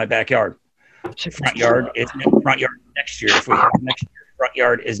grass in my backyard. Front yard next year. If we have next year, front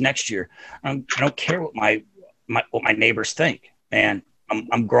yard is next year. I don't care what my neighbors think, man.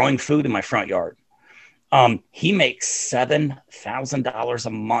 I'm growing food in my front yard. He makes $7,000 a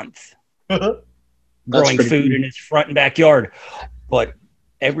month growing food in his front and backyard. But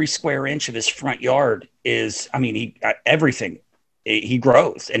every square inch of his front yard is, I mean, he everything he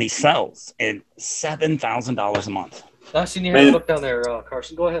grows and he sells, and $7,000 a month. I seen you have a book down there,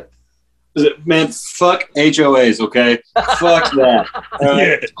 Carson. Go ahead. Man, fuck HOAs, okay? Fuck that.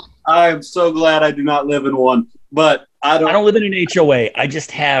 Yeah. I am so glad I do not live in one, but I don't live in an HOA. I just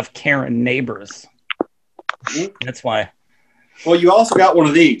have Karen neighbors. That's why. Well, you also got one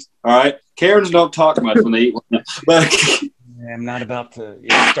of these, all right? Karens don't talk much when they eat one. But I'm not about to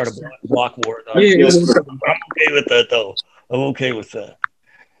start a block war. Though. Yeah. I'm okay with that, though. I'm okay with that.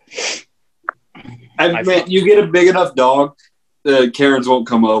 Man, you get a big enough dog, the Karens won't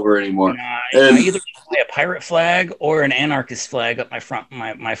come over anymore. I either play a pirate flag or an anarchist flag up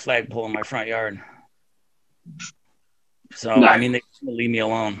my flagpole in my front yard. So nice. I mean, they leave me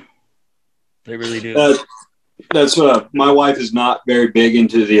alone. They really do. That's my wife is not very big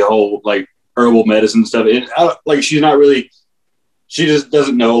into the whole like herbal medicine stuff. She's not really. She just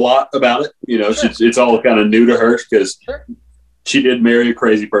doesn't know a lot about it. Sure. It's all kind of new to her because she did marry a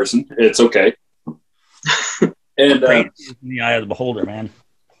crazy person. It's okay. And in the eye of the beholder, man.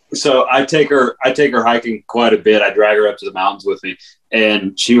 So I take her hiking quite a bit. I drag her up to the mountains with me,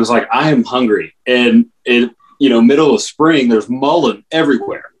 and she was like, "I am hungry." And middle of spring, there's mullein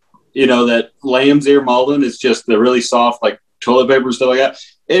everywhere. That lamb's ear mullein is just the really soft, like toilet paper and stuff like that.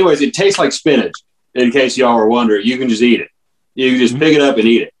 Anyways, it tastes like spinach. In case y'all were wondering, you can just eat it. You can just pick it up and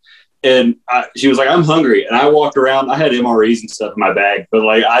eat it. And she was like, "I'm hungry." And I walked around. I had MREs and stuff in my bag, but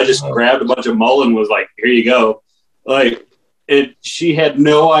like I just grabbed a bunch of mullein and was like, "Here you go." Like she had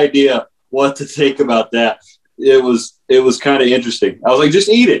no idea what to think about that. It was kind of interesting. I was like, "Just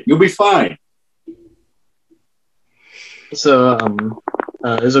eat it. You'll be fine." So,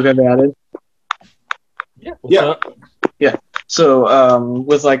 is it going to be added? Yeah. Yeah. So,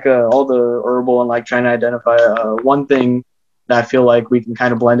 with like all the herbal and like trying to identify one thing that I feel like we can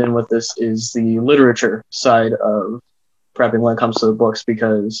kind of blend in with this is the literature side of prepping when it comes to the books,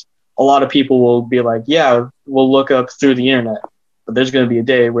 because a lot of people will be like, yeah, we'll look up through the internet, but there's going to be a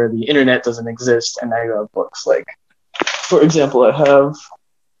day where the internet doesn't exist and now you have books. Like, for example, I have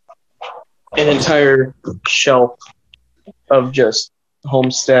an entire shelf of just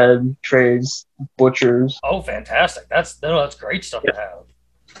homestead, trades, butchers. Oh, fantastic. That's great stuff to have.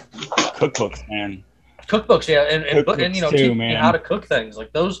 Cookbooks, man. Cookbooks, yeah, and teaching you how to cook things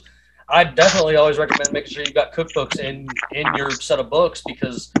like those. I definitely always recommend making sure you've got cookbooks in your set of books,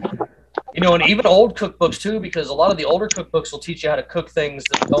 because and even old cookbooks too, because a lot of the older cookbooks will teach you how to cook things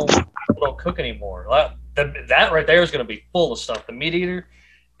that don't cook anymore. That right there is going to be full of stuff. The Meat Eater,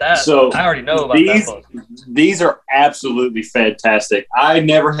 I already know about that book. These are absolutely fantastic. I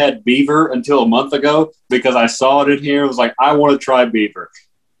never had beaver until a month ago because I saw it in here. I was like, I want to try beaver.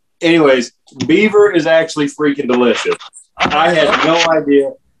 Anyways, beaver is actually freaking delicious. I had no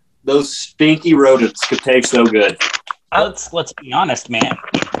idea those stinky rodents could taste so good. Let's be honest, man.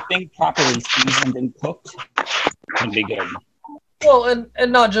 Anything properly seasoned and cooked can be good. Well,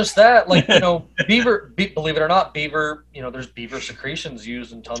 and not just that, like, you know, believe it or not, beaver, you know, there's beaver secretions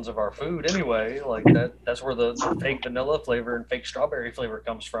used in tons of our food anyway. Like that's where the fake vanilla flavor and fake strawberry flavor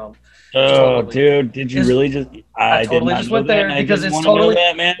comes from. Oh, dude, did you really just? I did totally not just know went that, there and I because didn't it's want to know totally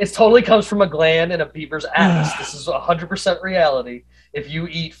that, man. it's totally comes from a gland in a beaver's ass. This is 100% reality. If you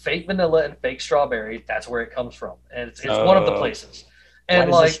eat fake vanilla and fake strawberry, that's where it comes from, and it's one of the places. And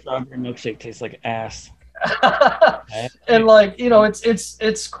why does like a strawberry milkshake taste like ass? and like, you know,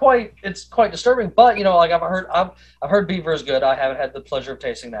 it's quite disturbing. But you know, like I've heard beaver is good. I haven't had the pleasure of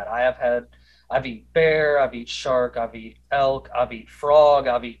tasting that. I've eaten bear, I've eaten shark, I've eaten elk, I've eaten frog,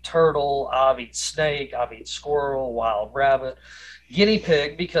 I've eaten turtle, I've eaten snake, I've eaten squirrel, wild rabbit, guinea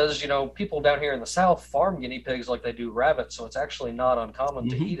pig, because you know people down here in the South farm guinea pigs like they do rabbits, so it's actually not uncommon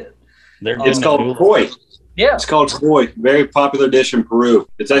to eat it. It's called koi. Yeah, it's called koi. Very popular dish in Peru.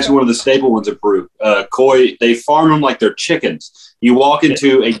 It's actually one of the staple ones in Peru. Koi, they farm them like they're chickens. You walk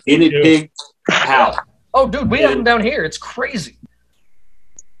into a guinea pig house. Oh, dude, we have them down here. It's crazy.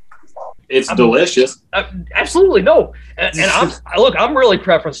 It's delicious. Absolutely no. And I'm really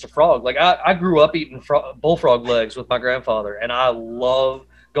preference to frog. Like I grew up eating bullfrog legs with my grandfather, and I love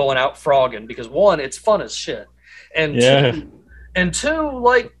going out frogging because one, it's fun as shit, and two,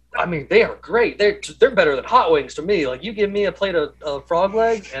 like, I mean, they are great. They're better than hot wings to me. Like, you give me a plate of frog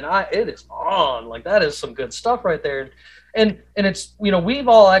legs, and it is on. Like, that is some good stuff right there. And it's, you know, we've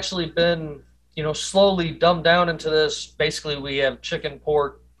all actually been, you know, slowly dumbed down into this. Basically, we have chicken,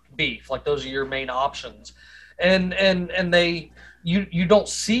 pork, beef. Like, those are your main options. And you don't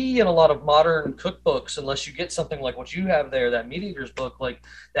see in a lot of modern cookbooks, unless you get something like what you have there, that Meat Eater's book, like,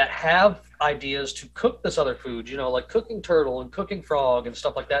 that have ideas to cook this other food, you know, like cooking turtle and cooking frog and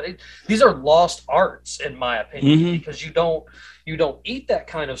stuff like that. These are lost arts, in my opinion, because you don't eat that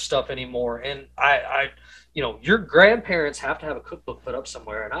kind of stuff anymore. And I you know, your grandparents have to have a cookbook put up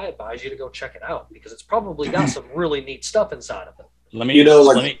somewhere, and I advise you to go check it out because it's probably got some really neat stuff inside of it. Let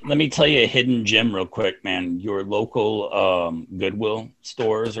me tell you a hidden gem real quick, man. Your local Goodwill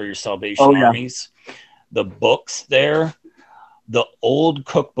stores or your Salvation Armies, the books there, the old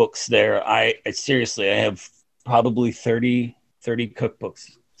cookbooks there. I seriously, I have probably 30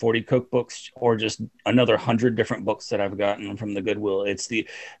 cookbooks, 40 cookbooks, or just another 100 different books that I've gotten from the Goodwill.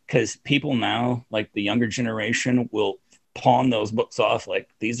 Because people now, like the younger generation, will pawn those books off like,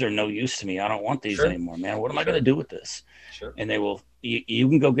 these are no use to me. I don't want these anymore, man. What am I going to do with this? And they will. You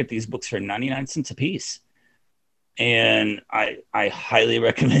can go get these books for 99 cents a piece, and I highly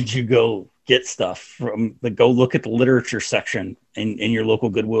recommend you go get stuff go look at the literature section in your local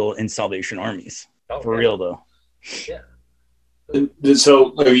Goodwill and Salvation Armies. For real though. Yeah.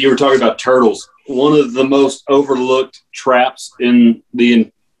 So you were talking about turtles. One of the most overlooked traps in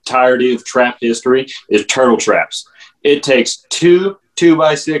the entirety of trap history is turtle traps. It takes two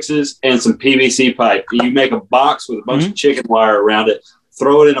 2x6s and some PVC pipe. You make a box with a bunch of chicken wire around it,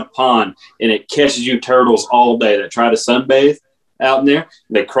 throw it in a pond, and it catches you turtles all day that try to sunbathe out in there.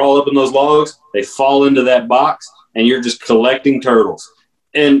 They crawl up in those logs, they fall into that box, and you're just collecting turtles.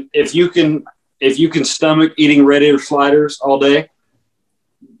 And if you can stomach eating red ear sliders all day,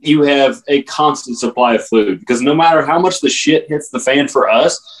 you have a constant supply of food, because no matter how much the shit hits the fan for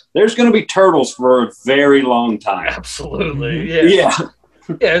us, there's going to be turtles for a very long time. Absolutely. Yeah.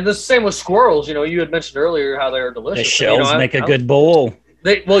 Yeah, and the same with squirrels. You know, you had mentioned earlier how they're delicious. The shells make a good bowl.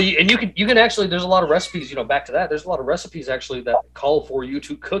 You can actually, there's a lot of recipes, you know, back to that. There's a lot of recipes actually that call for you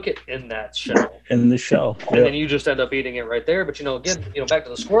to cook it in that shell. In the shell. And then you just end up eating it right there. But, you know, again, you know, back to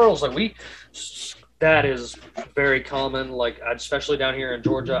the squirrels, like that is very common. Like, especially down here in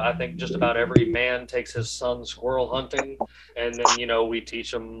Georgia, I think just about every man takes his son squirrel hunting. And then, you know, we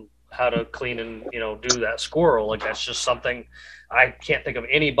teach them how to clean and, you know, do that squirrel. Like, that's just something I can't think of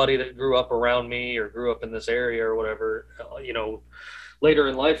anybody that grew up around me or grew up in this area or whatever, you know, later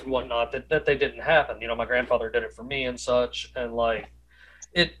in life and whatnot, that they didn't happen. You know, my grandfather did it for me and such. And like,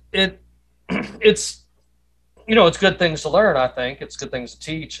 it's, you know, it's good things to learn. I think it's good things to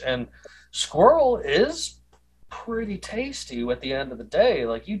teach. And squirrel is pretty tasty at the end of the day.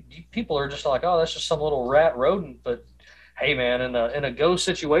 Like, you people are just like, oh, that's just some little rat rodent. But hey, man, in a go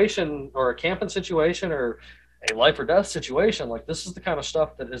situation or a camping situation or a life or death situation, like, this is the kind of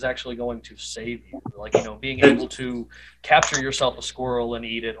stuff that is actually going to save you. Like, you know, being able to capture yourself a squirrel and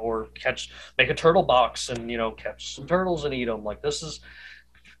eat it, or make a turtle box and, you know, catch some turtles and eat them. Like,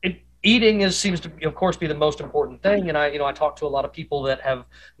 eating seems to, of course, be the most important thing. And I talk to a lot of people that have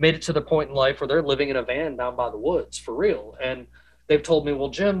made it to the point in life where they're living in a van down by the woods for real. And they've told me, well,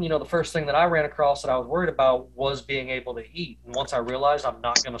 Jim, you know, the first thing that I ran across that I was worried about was being able to eat. And once I realized I'm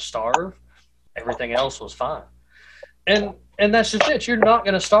not going to starve, everything else was fine. And that's just it. You're not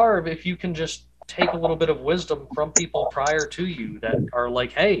going to starve if you can just take a little bit of wisdom from people prior to you that are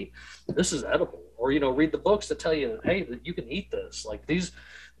like, hey, this is edible. Or, read the books that tell you, hey, that you can eat this. Like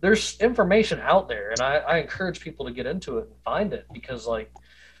there's information out there. And I encourage people to get into it and find it, because like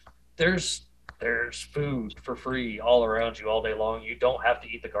there's food for free all around you all day long. You don't have to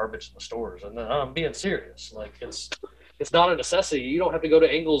eat the garbage in the stores. And I'm being serious. Like it's not a necessity. You don't have to go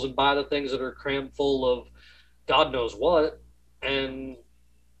to Ingles and buy the things that are crammed full of God knows what and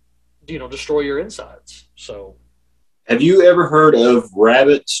destroy your insides. So have you ever heard of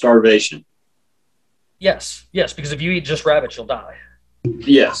rabbit starvation? yes, because if you eat just rabbits, you'll die.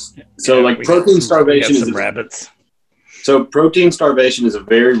 Yes. So protein starvation is rabbits. So protein starvation is a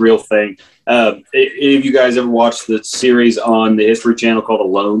very real thing. Any of you guys ever watched the series on the History Channel called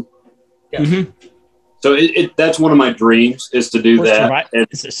Alone? Yes. Mm-hmm. So that's one of my dreams, is to do that.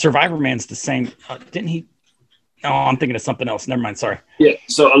 Survivor Man's the same. Didn't he? Oh, I'm thinking of something else. Never mind. Sorry. Yeah.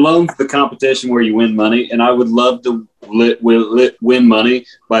 So Alone's the competition where you win money, and I would love to win money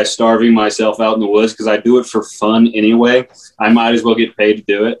by starving myself out in the woods, because I do it for fun anyway. I might as well get paid to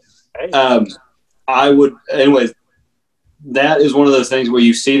do it. I would, anyways. That is one of those things where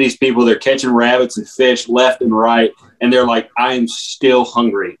you see these people, they're catching rabbits and fish left and right, and they're like, I am still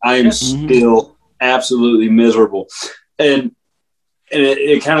hungry. I am still absolutely miserable. And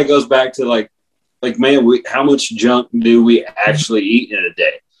it kind of goes back to like, man, how much junk do we actually eat in a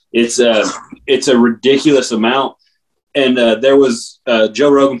day? It's a ridiculous amount. And there was Joe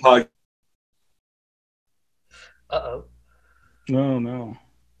Rogan podcast. Uh-oh. Oh, no.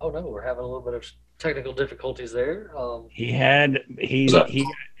 Oh, no, we're having a little bit of technical difficulties there. There he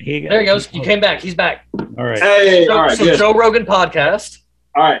goes. You came back. He's back. All right. Hey, all right. So Joe Rogan podcast.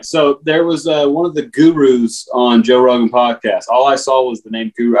 All right. So there was one of the gurus on Joe Rogan podcast. All I saw was the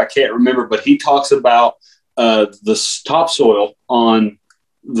name guru. I can't remember, but he talks about the topsoil on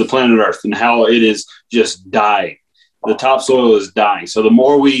the planet Earth and how it is just dying. The topsoil is dying. So the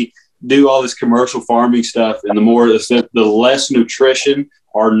more we do all this commercial farming stuff, and the less nutrition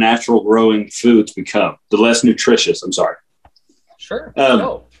our natural growing foods become, the less nutritious. I'm sorry. Sure.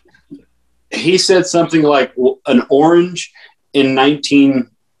 He said something like an orange in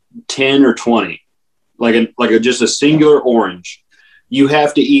 1910 or 20, just a singular orange. You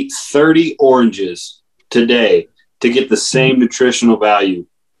have to eat 30 oranges today to get the same nutritional value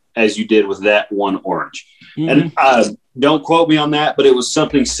as you did with that one orange. And don't quote me on that, but it was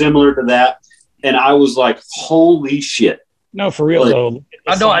something similar to that. And I was like, holy shit. No, for real though.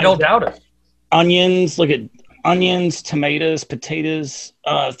 I don't doubt it. Onions, look at onions, tomatoes, potatoes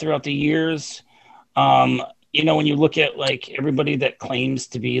throughout the years. When you look at like everybody that claims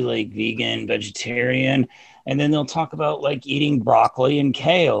to be like vegan, vegetarian, and then they'll talk about like eating broccoli and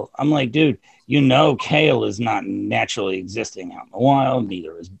kale. I'm like, dude, kale is not naturally existing out in the wild.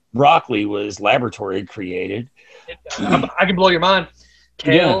 Neither is broccoli, was laboratory created. I can blow your mind.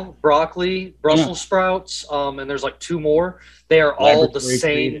 Kale, broccoli, Brussels sprouts, and there's like two more. They are all the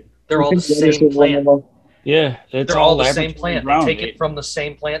same. They're all the same plant. Yeah, they're all the same plant. They take it from the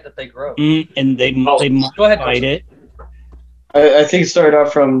same plant that they grow. And they modified it. I think it started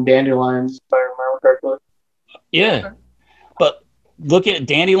off from dandelions, if I remember correctly. Yeah, but look at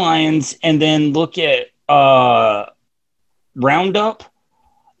dandelions, and then look at Roundup.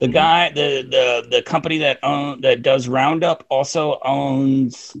 The guy, the company that does Roundup also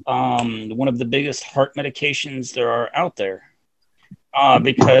owns one of the biggest heart medications there are out there,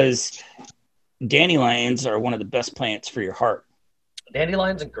 because dandelions are one of the best plants for your heart.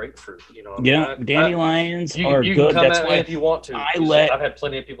 Dandelions and grapefruit, dandelions are you good. Can come That's at why me if you want to. I've had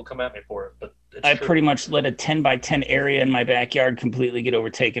plenty of people come at me for it, but I pretty much let a 10 by 10 area in my backyard completely get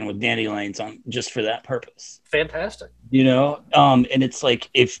overtaken with dandelions on just for that purpose. Fantastic. And it's like,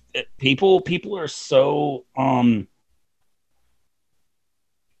 if people are so I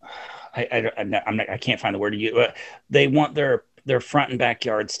can't find the word to use, but they want their front and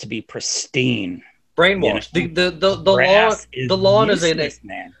backyards to be pristine. Brainwash. The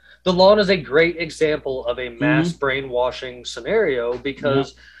lawn is a great example of a mass brainwashing scenario,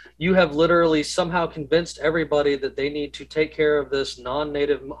 because you have literally somehow convinced everybody that they need to take care of this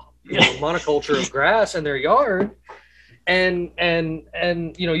non-native monoculture of grass in their yard, and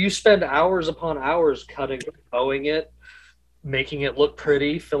you spend hours upon hours cutting, mowing it, making it look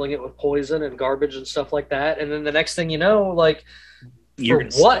pretty, filling it with poison and garbage and stuff like that, and then the next thing you know, like, you're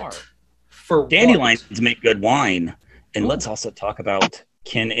for what? Starve. For dandelions make good wine. And let's also talk about,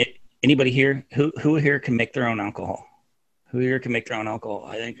 anybody here who here can make their own alcohol? Who here can make their own alcohol?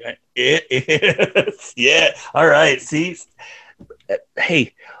 I think it is. Yeah. All right. See,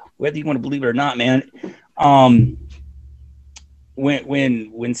 hey, whether you want to believe it or not, man,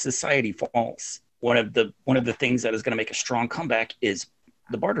 when society falls, one of the things that is going to make a strong comeback is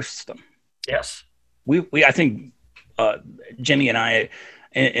the barter system. Yes. We I think Jimmy and I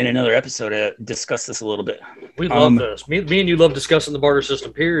in another episode discussed this a little bit. We love this. Me and you love discussing the barter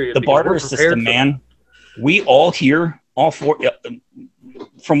system, period. The barter system, man. We all here, all four,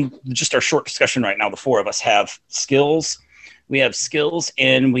 from just our short discussion right now, the four of us have skills. We have skills,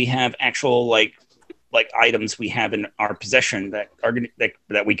 and we have actual like items we have in our possession that are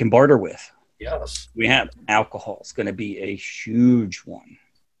that we can barter with. Yes. We have alcohol is going to be a huge one.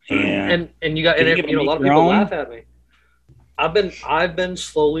 And you got, and you know, a lot of people laugh at me. I've been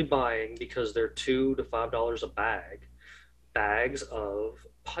slowly buying, because they're $2 to $5 a bag, bags of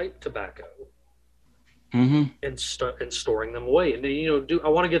pipe tobacco, and storing them away. And you know, I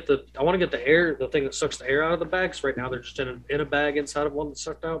want to get the air, the thing that sucks the air out of the bags. Right now, they're just in a bag inside of one that's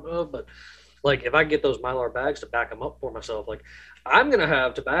sucked out of. But like, if I get those Mylar bags to back them up for myself, like, I'm gonna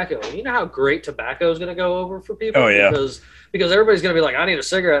have tobacco. And you know how great tobacco is gonna go over for people? Oh yeah. Because everybody's gonna be like, I need a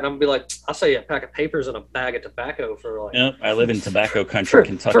cigarette, and I'm gonna be like, I'll sell you a pack of papers and a bag of tobacco for like. Yep, I live in tobacco country,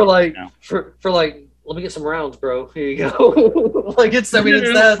 Kentucky. For like, now. for like, let me get some rounds, bro. Here you go. Like, it's, I mean,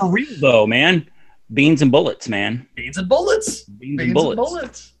 it's that for real though, man. Beans and bullets, man. Beans and bullets. Beans and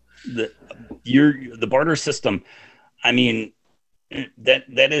bullets. The barter system. I mean,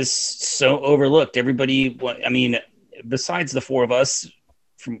 that is so overlooked. Everybody, I mean, besides the four of us,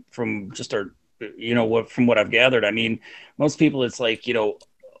 from just our, you know, from what I've gathered, I mean, most people, it's like, you know,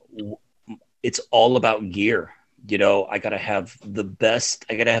 it's all about gear. You know, I gotta have the best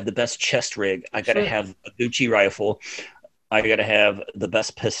chest rig. I gotta have a Gucci rifle. I gotta have the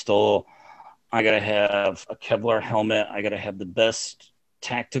best pistol. I gotta have a Kevlar helmet. I gotta have the best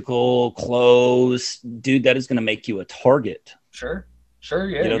tactical clothes. Dude, that is gonna make you a target. Sure,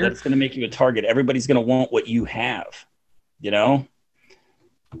 yeah. You know, that's gonna make you a target. Everybody's gonna want what you have. You know,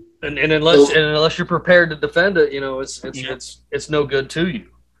 and unless you're prepared to defend it, you know, it's no good to you.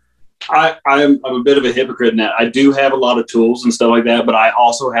 I'm a bit of a hypocrite in that I do have a lot of tools and stuff like that, but I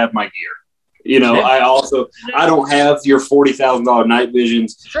also have my gear. You know, I don't have your $40,000 night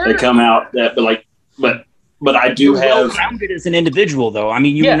visions that come out that, but I do have. Well-rounded as an individual, though. I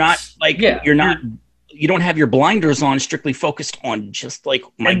mean, you're not like you don't have your blinders on, strictly focused on just like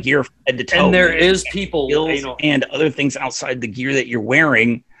my gear head to toe. And there is people, you know, and other things outside the gear that you're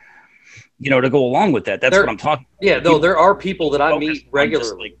wearing, you know, to go along with that. That's what I'm talking about. Yeah, no, there are people that I meet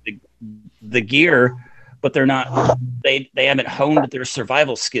regularly. Like the gear, but they're not. They haven't honed their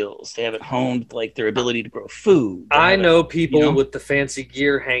survival skills. They haven't honed like their ability to grow food. I know people with the fancy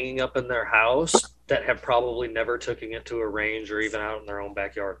gear hanging up in their house that have probably never taken it to a range or even out in their own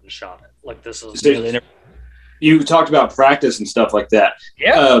backyard and shot it. Like, this is. You talked about practice and stuff like that.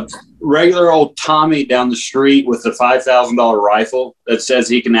 Yeah. Regular old Tommy down the street with the $5,000 rifle that says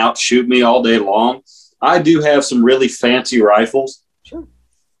he can outshoot me all day long. I do have some really fancy rifles. Sure.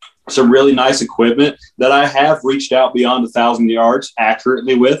 Some really nice equipment that I have reached out beyond 1,000 yards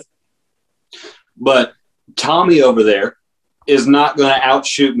accurately with. But Tommy over there is not going to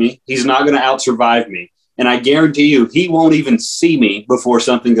outshoot me. He's not going to outsurvive me. And I guarantee you, he won't even see me before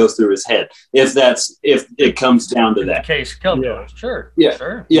something goes through his head. If it comes down to that. Case comes. Yeah. Sure. Yeah.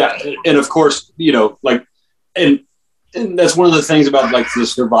 Sure. Yeah. And of course, you know, like, and that's one of the things about like the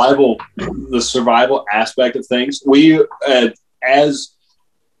survival aspect of things. We, as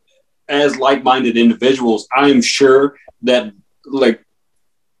like-minded individuals, I am sure that like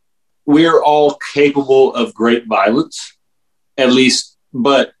we're all capable of great violence, at least,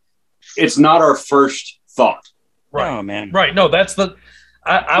 but it's not our first thought. Right. Oh man. Right. No, that's the.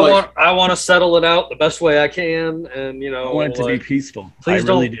 I want to settle it out the best way I can, and you know, I want it to be peaceful. Please I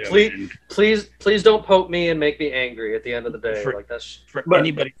really don't. do. Please don't poke me and make me angry at the end of the day. For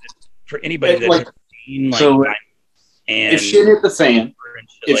anybody that like, has seen, like, so and if shit hit the fan,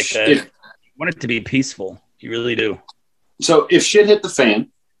 you want it to be peaceful. You really do. So if shit hit the fan,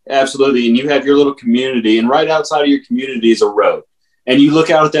 absolutely, and you have your little community, and right outside of your community is a road, and you look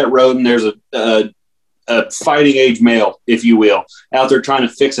out at that road, and there's a fighting age male, if you will, out there trying to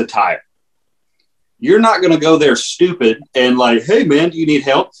fix a tire. You're not going to go there stupid and like, hey man, do you need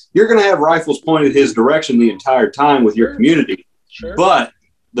help? You're going to have rifles pointed his direction the entire time with your community. Sure. But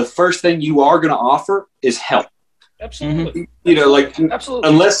the first thing you are going to offer is help. Absolutely. You know, like, absolutely.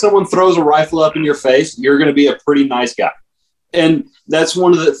 Unless someone throws a rifle up in your face, you're going to be a pretty nice guy. And that's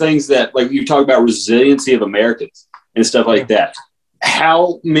one of the things that, like, you talk about resiliency of Americans and stuff like that.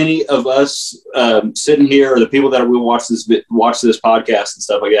 How many of us sitting here, or the people that will watch this podcast and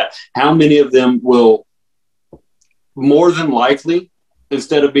stuff like that, how many of them will more than likely,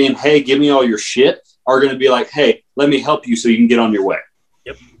 instead of being, hey, give me all your shit, are going to be like, hey, let me help you so you can get on your way.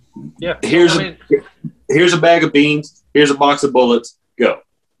 Yep. Yeah. Here's a bag of beans. Here's a box of bullets. Go.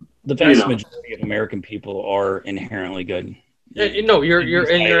 The vast majority of American people are inherently good. No, you're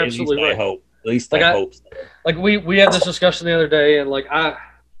absolutely right. At least I hope. Like we had this discussion the other day, and like I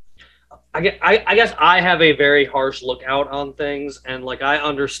guess I have a very harsh lookout on things, and like I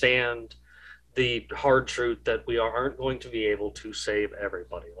understand the hard truth that we aren't going to be able to save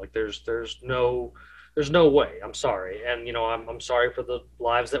everybody. Like there's no way. I'm sorry, and I'm sorry for the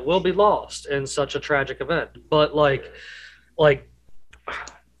lives that will be lost in such a tragic event. But like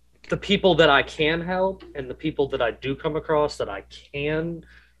the people that I can help and the people that I do come across that I can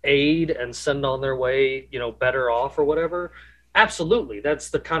aid and send on their way, better off or whatever. Absolutely.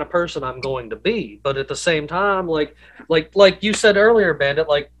 That's the kind of person I'm going to be. But at the same time, like you said earlier, Bandit,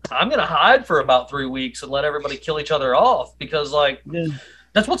 like I'm going to hide for about 3 weeks and let everybody kill each other off because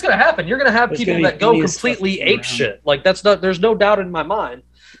that's what's going to happen. You're going to have people that go completely apeshit. Like there's no doubt in my mind,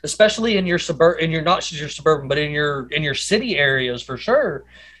 especially in your not just your suburban, but in your city areas for sure.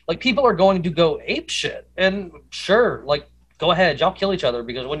 Like people are going to go apeshit, and sure, like go ahead, y'all kill each other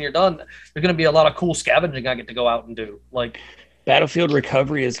because when you're done, there's going to be a lot of cool scavenging I get to go out and do. Like battlefield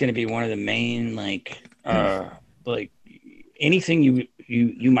recovery is going to be one of the main like anything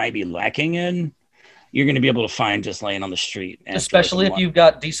you might be lacking in, you're going to be able to find just laying on the street. Especially if you've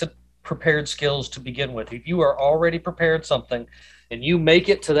got decent prepared skills to begin with. If you are already prepared something and you make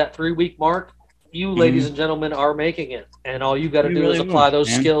it to that 3-week mark, you ladies and gentlemen are making it, and all you got to do is apply those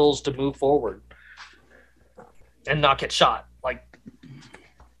skills to move forward and not get shot. Like,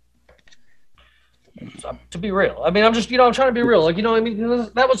 to be real, I mean, I'm just I'm trying to be real. Like, I mean,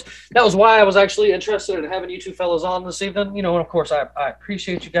 that was why I was actually interested in having you two fellas on this evening. And of course, I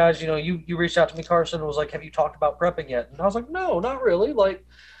appreciate you guys. You reached out to me, Carson, and was like, "Have you talked about prepping yet?" And I was like, "No, not really. Like,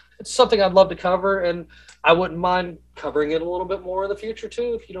 it's something I'd love to cover, and I wouldn't mind covering it a little bit more in the future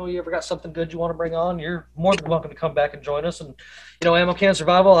too. If you ever got something good you want to bring on, you're more than welcome to come back and join us. And Ammo Can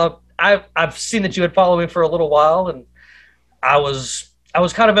Survival, I've seen that you had followed me for a little while, and I was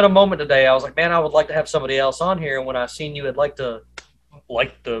kind of in a moment today. I was like, man, I would like to have somebody else on here. And when I seen you had like to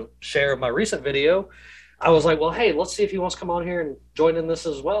share my recent video, I was like, well, hey, let's see if he wants to come on here and join in this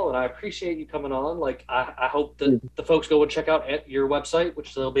as well. And I appreciate you coming on. Like, I hope that the folks go and check out your website,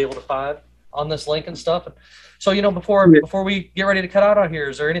 which they'll be able to find on this link and stuff. And so, before we get ready to cut out on here,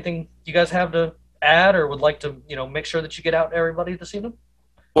 is there anything you guys have to add or would like to, make sure that you get out to everybody this evening?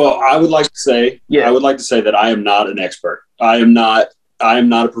 Well, I would like to say that I am not an expert. I am not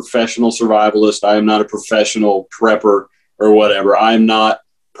a professional survivalist. I am not a professional prepper or whatever. I am not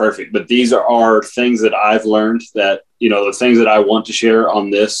perfect, but these are things that I've learned that, the things that I want to share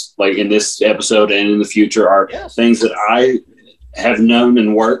on this, like in this episode and in the future are things that I have known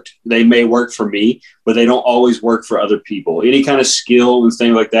and worked. They may work for me, but they don't always work for other people. Any kind of skill and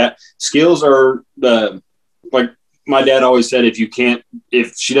things like that. Skills are like my dad always said,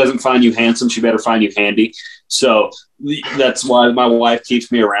 if she doesn't find you handsome, she better find you handy. So that's why my wife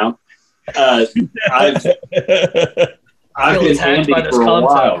keeps me around. I've been handy for a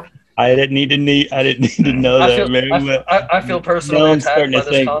while. I didn't need to know that, man. I feel personally attacked by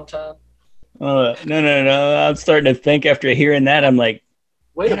this content. No. I'm starting to think after hearing that. I'm like,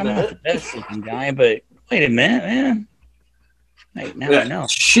 wait a minute. I'm not the best looking guy, but wait a minute, man. Hey, now I know.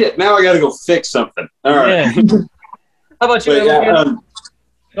 Shit, now I got to go fix something. All right. Yeah. How about you?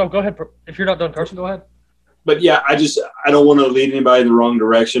 No, go ahead. If you're not done, Carson, go ahead. But yeah, I don't want to lead anybody in the wrong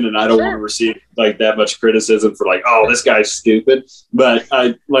direction, and I don't want to receive like that much criticism for like, oh, this guy's stupid. But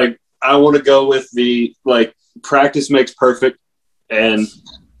I want to go with the practice makes perfect, and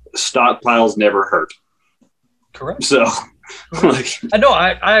stockpiles never hurt. Correct. So, I know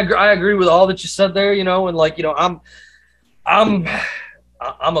I agree with all that you said there. And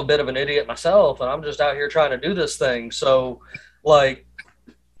I'm a bit of an idiot myself, and I'm just out here trying to do this thing. So,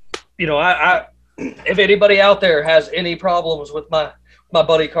 if anybody out there has any problems with my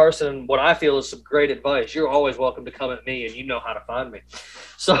buddy Carson, what I feel is some great advice, you're always welcome to come at me, and you know how to find me.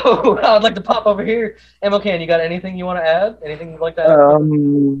 So I'd like to pop over here. Ammo Can, you got anything you want to add? Anything like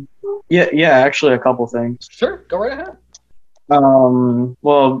that? Yeah, actually a couple things. Sure, go right ahead.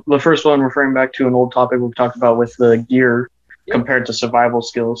 Well, the first one, referring back to an old topic we've talked about with the gear compared to survival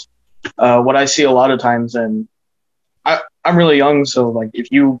skills. What I see a lot of times, and I'm really young, so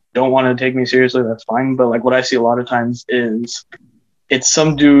if you don't want to take me seriously, that's fine. But what I see a lot of times is it's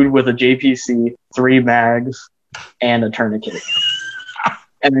some dude with a JPC, 3 mags, and a tourniquet,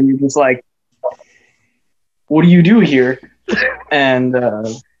 and then you're just like, "What do you do here?" And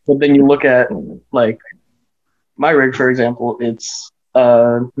but then you look at my rig, for example, it's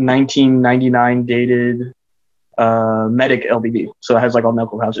 1999 dated medic LBB, so it has like all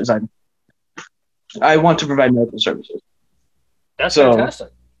medical pouches. I want to provide medical services. That's fantastic.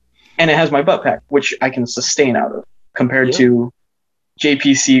 And it has my butt pack, which I can sustain out of, compared to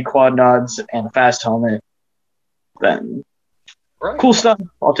JPC, quad nods, and fast helmet. Then cool stuff.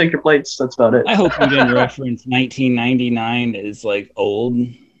 I'll take your plates. That's about it. I hope you didn't reference 1999 as like old.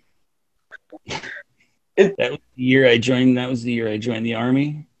 That was the year I joined. That was the year I joined the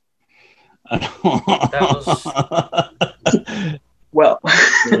army. Well,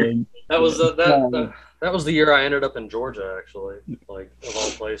 that was the year I ended up in Georgia, actually, like of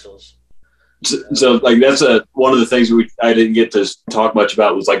all places. So like that's one of the things I didn't get to talk much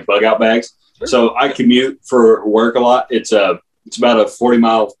about was like bug out bags. Sure. So I commute for work a lot. It's about a 40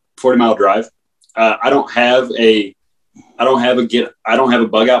 mile drive. I don't have a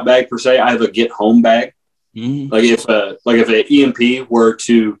bug out bag per se. I have a get home bag. Mm-hmm. Like if an EMP were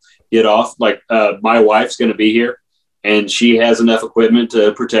to get off, like my wife's going to be here and she has enough equipment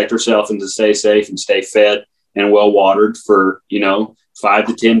to protect herself and to stay safe and stay fed and well watered for 5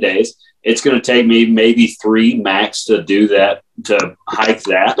 to 10 days. It's going to take me maybe 3 max to do that, to hike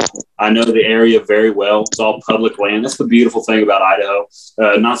that. I know the area very well. It's all public land. That's the beautiful thing about Idaho.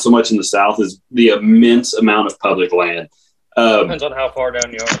 Not so much in the South, is the immense amount of public land. Depends on how far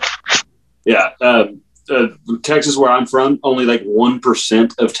down you are. Yeah. Texas, where I'm from, only like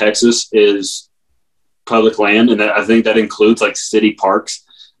 1% of Texas is public land. And I think that includes like city parks,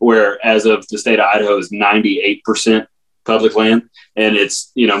 where as of the state of Idaho is 98% public land. And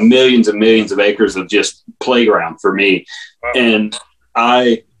it's, millions and millions of acres of just playground for me. Wow. And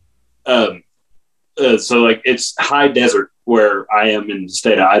so like it's high desert where I am in the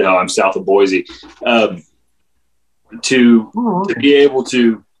state of Idaho. I'm south of Boise. To be able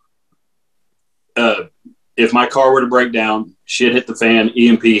to, if my car were to break down, shit hit the fan,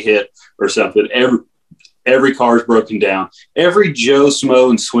 EMP hit or something, every car is broken down. Every Joe Smo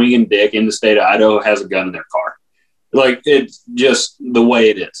and swinging dick in the state of Idaho has a gun in their car. Like, it's just the way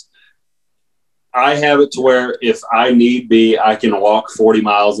it is. I have it to where if I need be, I can walk 40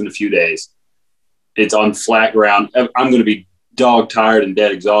 miles in a few days. It's on flat ground. I'm going to be dog tired and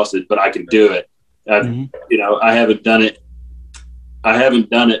dead exhausted, but I can do it. I haven't done it,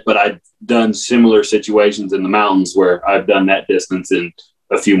 but I've done similar situations in the mountains where I've done that distance in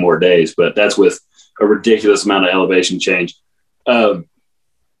a few more days, but that's with a ridiculous amount of elevation change.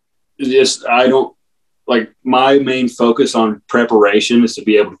 My main focus on preparation is to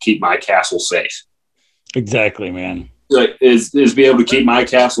be able to keep my castle safe. Exactly, man. Is be able to keep my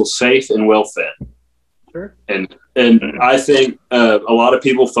castle safe and well fed. Sure. And I think a lot of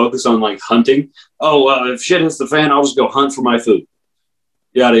people focus on like hunting. If shit hits the fan, I'll just go hunt for my food.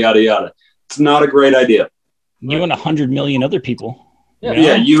 Yada, yada, yada. It's not a great idea. You and 100 million other people. You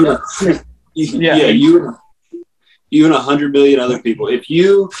and 100 million other people. If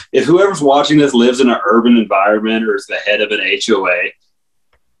whoever's watching this lives in an urban environment or is the head of an HOA,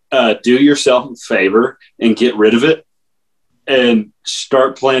 do yourself a favor and get rid of it and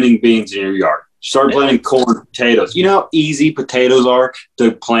start planting beans in your yard. Start planting corn, potatoes. You know how easy potatoes are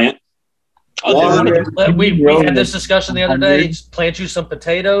to plant? We had this discussion the other day. Just plant you some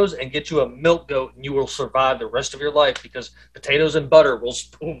potatoes and get you a milk goat, and you will survive the rest of your life because potatoes and butter will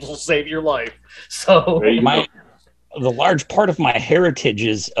save your life. So the large part of my heritage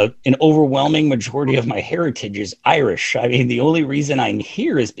is an overwhelming majority of my heritage is Irish. I mean, the only reason I'm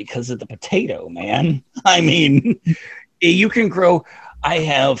here is because of the potato, man. I mean, you can grow. I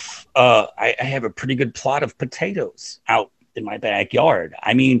have a pretty good plot of potatoes out in my backyard.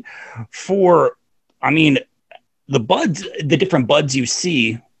 I mean, the buds, the different buds you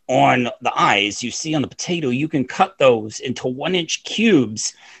see on the eyes, you see on the potato, you can cut those into 1-inch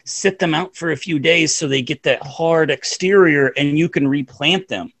cubes, sit them out for a few days so they get that hard exterior, and you can replant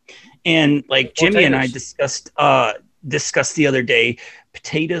them. And like Jimmy and I discussed the other day,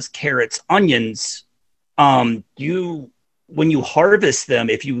 potatoes, carrots, onions, when you harvest them,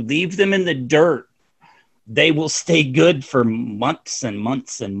 if you leave them in the dirt, they will stay good for months and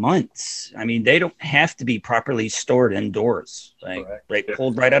months and months. I mean, they don't have to be properly stored indoors.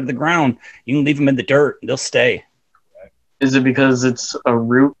 Pulled right out of the ground. You can leave them in the dirt, and they'll stay. Is it because it's a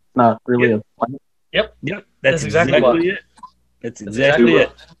root, not really a plant? Yep. That's exactly it. That's exactly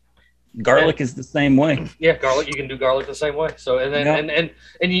it. Garlic is the same way. Yeah, garlic. You can do garlic the same way. So, and then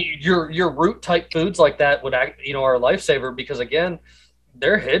your root type foods like that would are a lifesaver because again,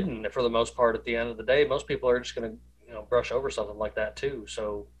 they're hidden for the most part. At the end of the day, most people are just going to brush over something like that too.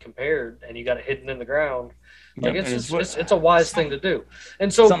 So compared, and you got it hidden in the ground. Like it's a wise thing to do.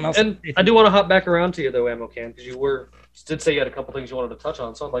 And so, and I do want to hop back around to you though, Ammo Can, because you were did say you had a couple things you wanted to touch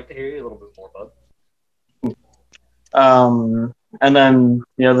on, so I'd like to hear you a little bit more, bud. And then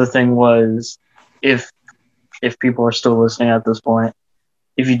the other thing was, if people are still listening at this point,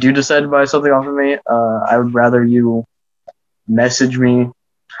 if you do decide to buy something off of me, I would rather you message me,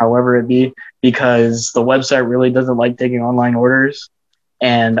 however it be, because the website really doesn't like taking online orders,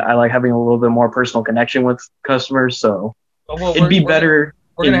 and I like having a little bit more personal connection with customers. So it'd be better.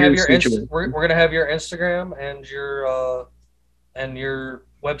 We're gonna have your we're gonna have your Instagram and your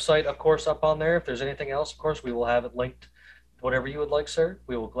website, of course, up on there. If there's anything else, of course, we will have it linked. Whatever you would like, sir,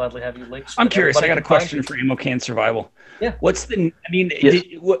 we will gladly have you linked. So I'm curious. I got a question for Ammo Can Survival. Yeah. What's the? I mean,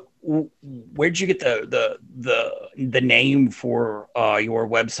 where'd you get the name for your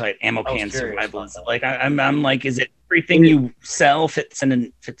website, Ammo Can Survival? Like, I'm like, is it everything you sell fits in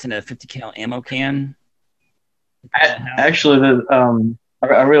a 50 cal ammo can? Actually,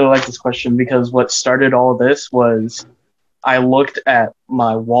 I really like this question, because what started all of this was I looked at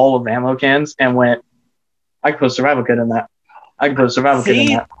my wall of ammo cans and went, I could put a survival kit in that. I can put a survival kit in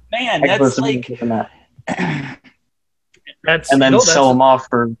that. Man, that's like and then sell them off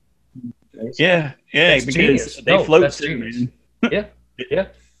for. Yeah, because genius. They float too, man. Yeah.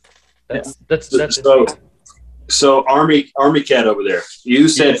 That's so Army Cat over there. You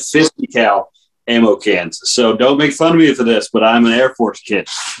said 50 cal ammo cans. So don't make fun of me for this, but I'm an Air Force kid.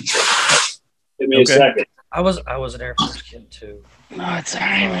 Give me a second. I was an Air Force kid too. No, it's all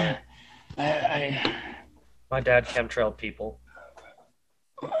right, man. My dad chemtrailed people.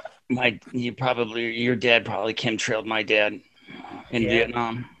 Your dad probably chemtrailed my dad in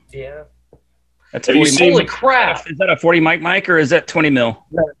Vietnam. Yeah. That's holy crap! Is that a 40 mic or is that 20 mil?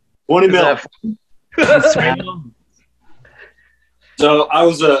 20 mil. So I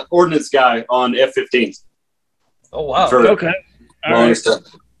was an ordnance guy on F-15. Oh wow! Okay. All right.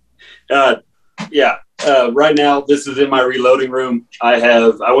 Right now, this is in my reloading room.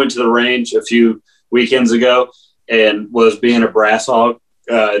 I went to the range a few weekends ago and was being a brass hog.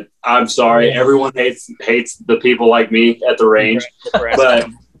 I'm sorry, everyone hates the people like me at the range, but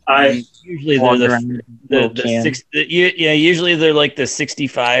usually they're usually they're like the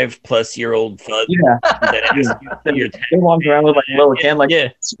 65 plus year old fud. They walk around with like a little can, like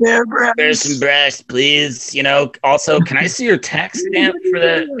spare some brass, please. Also, can I see your tax stamp for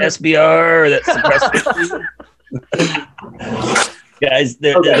that SBR or that suppressor? Guys,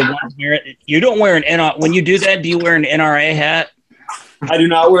 they're the ones wearing. You don't wear an when you do that. Do you wear an NRA hat? I do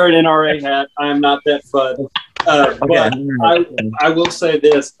not wear an NRA hat. I am not that fud. But I will say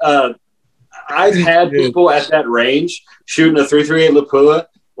this. I've had people at that range shooting a 338 Lapua.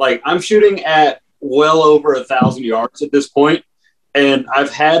 Like, I'm shooting at well over 1,000 yards at this point, and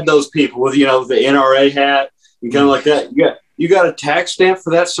I've had those people with the NRA hat and kind of like that. You got a tax stamp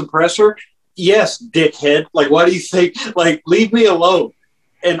for that suppressor? Yes, dickhead. Like, why do you think? Like, leave me alone.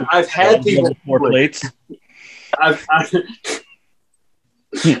 And I've had people. More plates. I've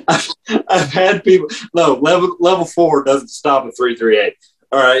had people. No, level 4 doesn't stop at 338.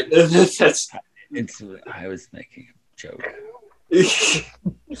 All right, I was making a joke.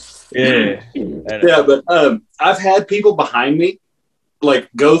 But I've had people behind me, like,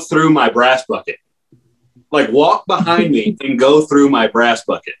 go through my brass bucket, like walk behind me and go through my brass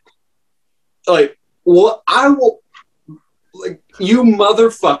bucket. Like, what? I will. Like, you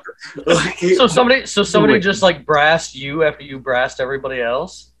motherfucker. Like, so somebody just like brassed you after you brassed everybody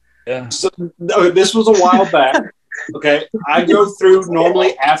else? Yeah. So, this was a while back. Okay. I go through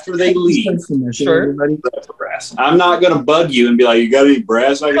normally after they leave. Sure. I'm not going to bug you and be like, you got any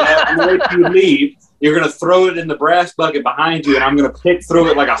brass I can have? I'm going to let you leave. You're going to throw it in the brass bucket behind you, and I'm going to pick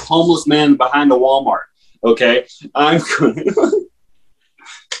through it like a homeless man behind a Walmart. Okay.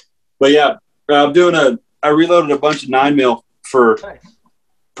 But yeah, I reloaded a bunch of 9mm for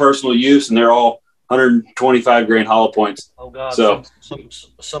personal use, and they're all 125 grain hollow points. Oh God! So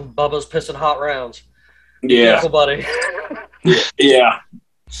some Bubba's pissing hot rounds. Yeah, careful, buddy. Yeah,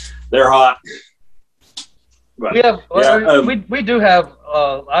 they're hot. But, we do have.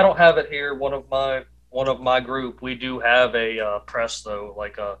 I don't have it here. One of my group. We do have a press though.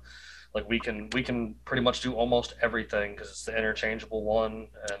 Like we can pretty much do almost everything because it's the interchangeable one,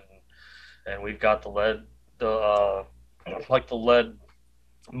 and we've got the lead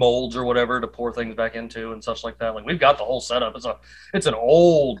molds or whatever to pour things back into and such like that. Like, we've got the whole setup. It's an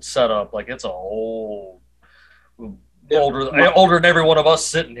old setup. Like, it's older than every one of us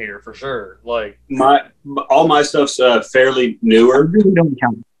sitting here for sure. Like, all my stuff's fairly newer. Really don't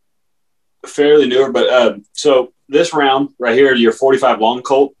count. Fairly newer, but so this round right here, your 45 long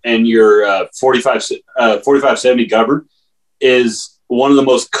Colt and your 4570 Govern is one of the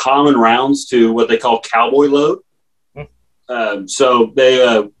most common rounds to what they call cowboy load. So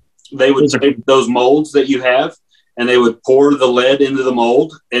they would take those molds that you have, and they would pour the lead into the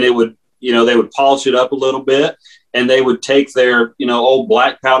mold, and it would, they would polish it up a little bit, and they would take their, old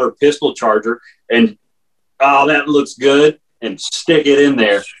black powder pistol charger and, oh, that looks good, and stick it in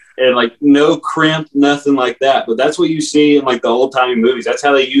there. And like no crimp, nothing like that. But that's what you see in like the old timey movies. That's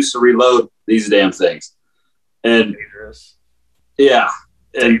how they used to reload these damn things. And dangerous. Yeah.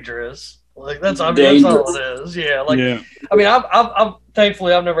 Dangerous. Like that's all it is. Yeah. Like, yeah. I mean, I've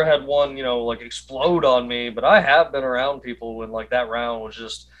thankfully I've never had one, like explode on me, but I have been around people when like that round was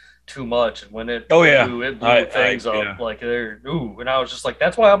just too much, and when it blew things up like they're and I was just like,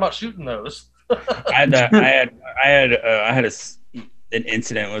 that's why I'm not shooting those. I had an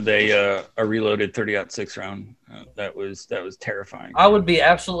incident with a reloaded 30-06 round. That was terrifying. I would be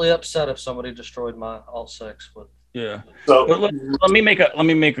absolutely upset if somebody destroyed my alt-6 with. Yeah. So let me make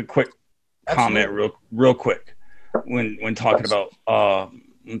a quick comment real quick when talking about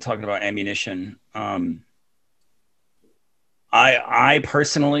ammunition. I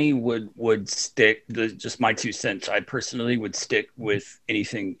personally would stick, just my 2 cents. I personally would stick with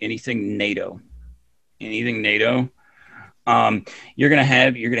anything NATO. Anything NATO. You're gonna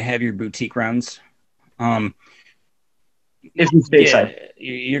have your boutique rounds. If you stay safe,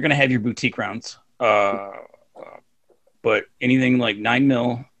 you're gonna have your boutique rounds. But anything like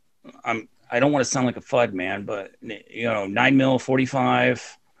 9mm, I don't want to sound like a FUD man, but 9mm,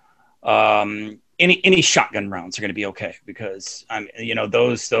 45, any shotgun rounds are gonna be okay, because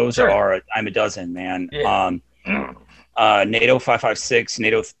those sure. are I'm a dozen, man. Yeah. NATO 5.56,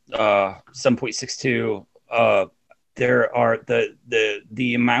 NATO 7.62. There are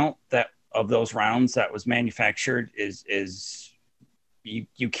the amount that of those rounds that was manufactured is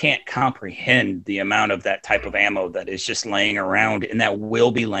you can't comprehend the amount of that type of ammo that is just laying around, and that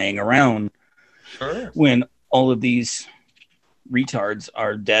will be laying around when all of these retards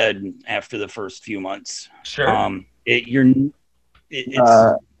are dead after the first few months. Sure.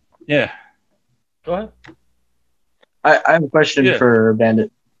 Yeah. Go ahead. I have a question for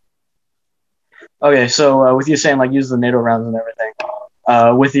Bandit. Okay, so with you saying like use the NATO rounds and everything,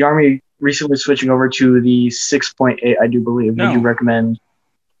 with the Army recently switching over to the 6.8, I do believe, would you recommend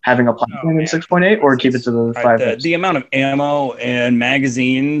having a platform in 6.8 or keep it to the 5? The amount of ammo and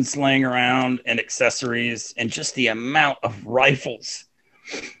magazines laying around and accessories, and just the amount of rifles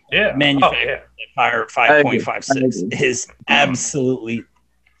manufactured fire 5.56 is absolutely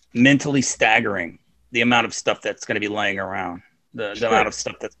mentally staggering. The amount of stuff that's going to be laying around. The amount of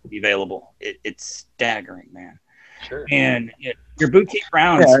stuff that's available, it's staggering, man. Sure. And your boutique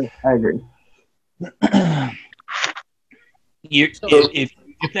rounds, I agree.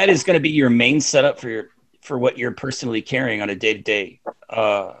 If that is going to be your main setup for what you're personally carrying on a day-to-day,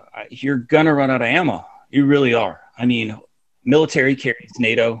 you're gonna run out of ammo. You really are. I mean, military carries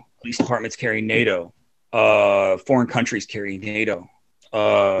NATO, police departments carry NATO, foreign countries carry NATO.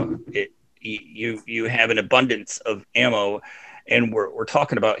 You have an abundance of ammo. And we're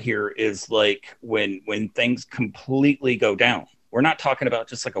talking about here is like when things completely go down. We're not talking about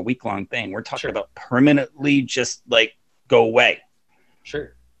just like a week-long thing. We're talking about permanently just like go away.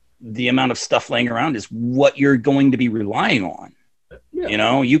 Sure. The amount of stuff laying around is what you're going to be relying on.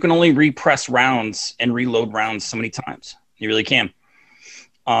 Yeah. You can only repress rounds and reload rounds so many times. You really can.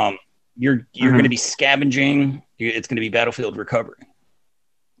 You're going to be scavenging. It's going to be battlefield recovery.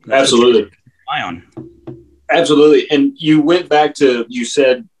 That's absolutely. On. Absolutely. And you went back to, you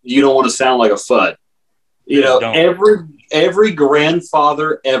said you don't want to sound like a FUD. Every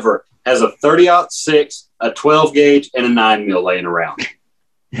grandfather ever has a 30-06, a 12 gauge, and a 9mm laying around.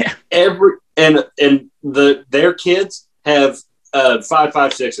 Yeah. Their kids have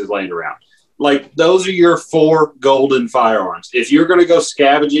 5.56s laying around. Like those are your 4 golden firearms. If you're going to go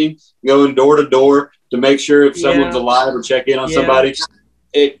scavenging, going door to door to make sure if someone's alive or check in on somebody,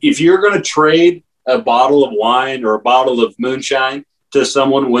 if you're going to trade a bottle of wine or a bottle of moonshine to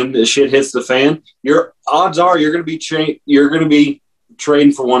someone when the shit hits the fan, your odds are you're going to be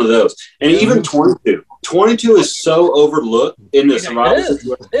trading for one of those. And even 22 is so overlooked in the survival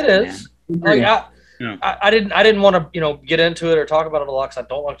situation. It is. Like, I didn't want to get into it or talk about it a lot, because I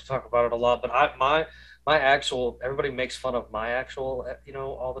don't like to talk about it a lot, but my actual, everybody makes fun of my actual,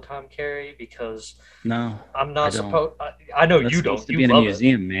 all the time carry, because I'm not supposed. I know you don't. You love it.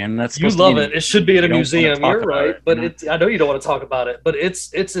 Museum, man. That's you love it. It should be in a museum. You're right, but I know you don't want to talk about it. But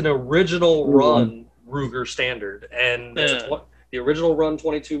it's an original run Ruger standard, and the original run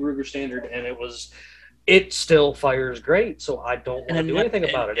 22 Ruger standard, and it still fires great. So I don't want to do anything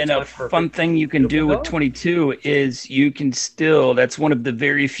about it. And a fun thing you can do with 22 is you can still. That's one of the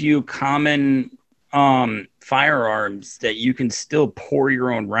very few common firearms that you can still pour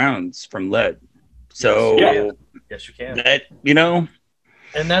your own rounds from lead. So yes, you can. That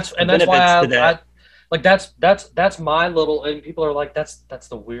and that's why I like that's my little. And people are like, that's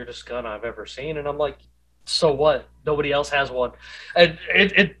the weirdest gun I've ever seen, and I'm like, so what? Nobody else has one, and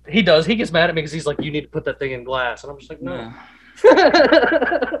he does. He gets mad at me because he's like, you need to put that thing in glass, and I'm just like, no.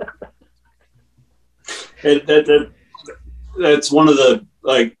 That's one of the,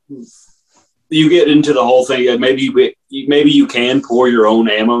 like, you get into the whole thing. Maybe you can pour your own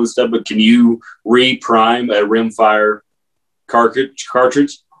ammo and stuff, but can you reprime a rimfire cartridge?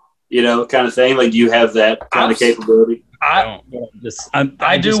 Kind of thing. Like, do you have that kind of capability? I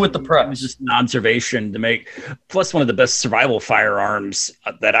do with the prep. It's just an observation to make. Plus, one of the best survival firearms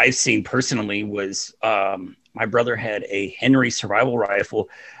that I've seen personally was my brother had a Henry survival rifle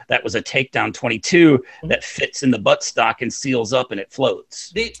that was a takedown 22 that fits in the buttstock and seals up and it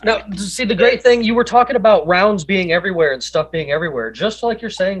floats. The great thing, you were talking about rounds being everywhere and stuff being everywhere. Just like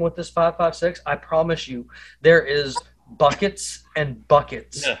you're saying with this 5.56, I promise you, there is buckets and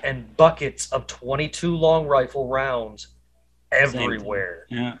buckets and buckets of 22 long rifle rounds everywhere.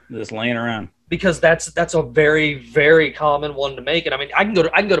 Yeah, just laying around. Because that's a very, very common one to make. And I mean, I can go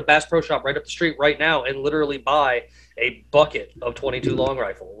to Bass Pro Shop right up the street right now and literally buy a bucket of 22 long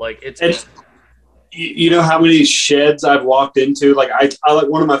rifle. Like, it's you know how many sheds I've walked into? Like, I like,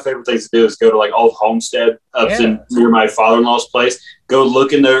 one of my favorite things to do is go to like old homestead up near my father-in-law's place. Go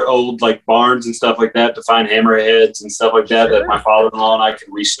look in their old like barns and stuff like that to find hammerheads and stuff like that that my father-in-law and I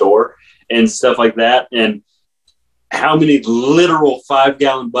can restore and stuff like that. And how many literal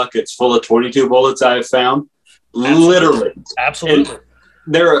 5-gallon buckets full of 22 bullets I have found? Literally. Absolutely. And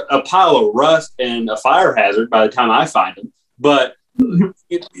they're a pile of rust and a fire hazard by the time I find them. But,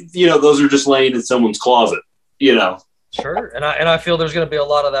 those are just laying in someone's closet, Sure. And I feel there's going to be a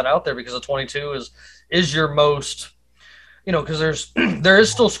lot of that out there because the 22 is your most, because there is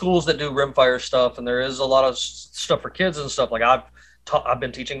still schools that do rimfire stuff, and there is a lot of stuff for kids and stuff. Like, I've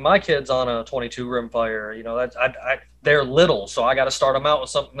been teaching my kids on a 22 rimfire. They're little, so I got to start them out with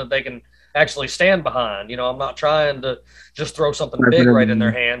something that they can actually stand behind. I'm not trying to just throw something big right in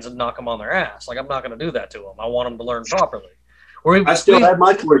their hands and knock them on their ass. Like, I'm not going to do that to them. I want them to learn properly. I still have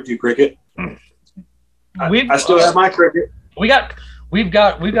my 22 cricket. I still have my cricket. We've got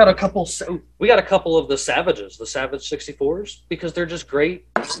a couple. We got a couple of the Savages, the Savage 64s, because they're just great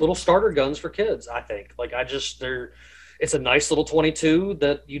little starter guns for kids. I think. Like, it's a nice little 22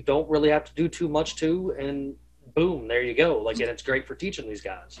 that you don't really have to do too much to, and boom, there you go. Like, and it's great for teaching these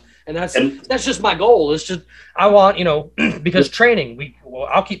guys. And that's just my goal. It's just, I want, because training,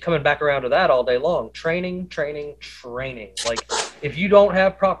 I'll keep coming back around to that all day long. Training. Like, if you don't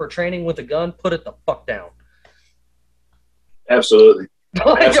have proper training with a gun, put it the fuck down. Absolutely.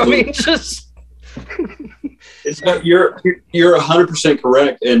 Absolutely. I mean, just you're 100%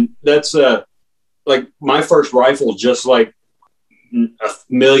 correct. And that's like my first rifle, just like a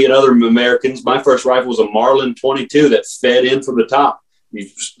million other Americans, my first rifle was a Marlin 22 that fed in from the top.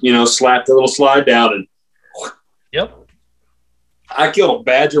 You slapped a little slide down and I killed a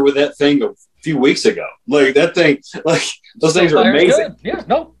badger with that thing a few weeks ago. Like, that thing, like, those things are amazing. Good.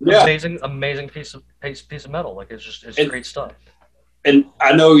 Amazing piece of metal. Like, it's great stuff. And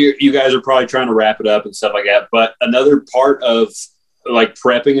I know you guys are probably trying to wrap it up and stuff like that, but another part of like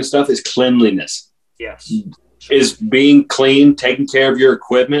prepping and stuff is cleanliness. Yes. Is being clean, taking care of your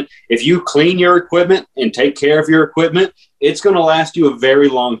equipment. If you clean your equipment and take care of your equipment, it's going to last you a very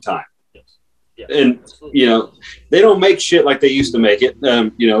long time. Yes. Yeah. And, they don't make shit like they used to make it,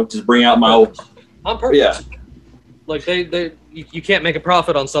 to bring out my old. On purpose. Yeah. Like, you can't make a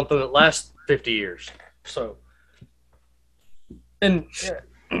profit on something that lasts 50 years. So, and,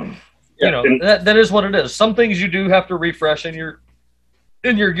 that is what it is. Some things you do have to refresh in your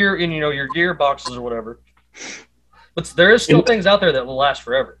gear, your gear boxes or whatever. But there is still things out there that will last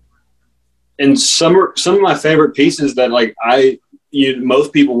forever. And some of my favorite pieces that like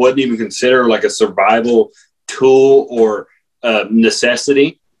most people wouldn't even consider like a survival tool or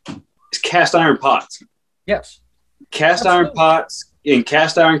necessity is cast iron pots. Yes. Cast iron pots and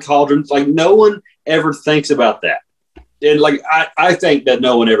cast iron cauldrons. Like, no one ever thinks about that. And like, I think that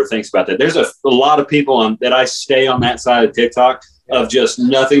no one ever thinks about that. There's a lot of people that I stay on that side of TikTok of just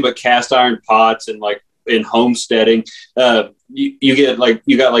nothing but cast iron pots and like in homesteading. You got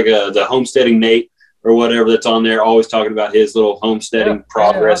the homesteading Nate or whatever that's on there, always talking about his little homesteading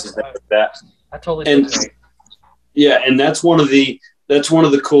progress and things like that. I totally agree. Yeah, and that's one of the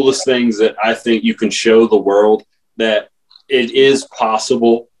coolest things that I think you can show the world, that it is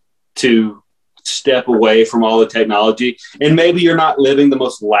possible to step away from all the technology. And maybe you're not living the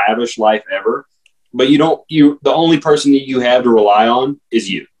most lavish life ever, but the only person that you have to rely on is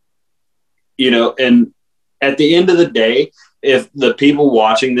you. And at the end of the day, if the people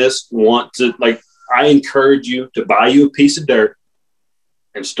watching this want to, I encourage you to buy you a piece of dirt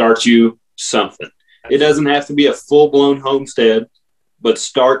and start you something. It doesn't have to be a full-blown homestead, but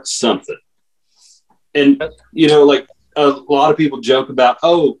start something. And, a lot of people joke about,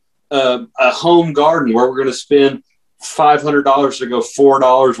 a home garden where we're going to spend $500 to go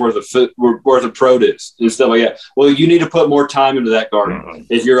 $4 worth of produce and stuff like that. Well, you need to put more time into that garden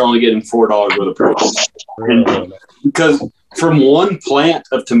if you're only getting $4 worth of produce. And because from one plant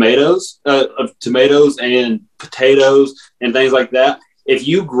of tomatoes and potatoes and things like that, if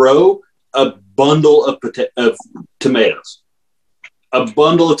you grow a bundle of tomatoes, a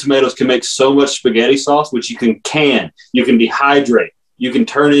bundle of tomatoes can make so much spaghetti sauce, which you can dehydrate, you can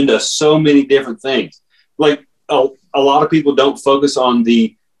turn into so many different things. A lot of people don't focus on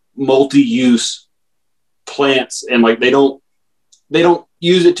the multi-use plants, and they don't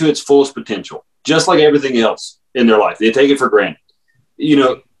use it to its fullest potential, just like everything else in their life. They take it for granted,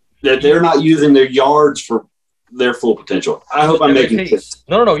 that they're not using their yards for their full potential. I hope I'm making sense.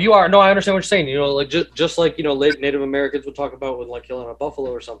 No, you are. No, I understand what you're saying. Just like, Native Americans would talk about with killing a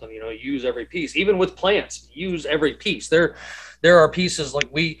buffalo or something, use every piece. Even with plants, use every piece. There are pieces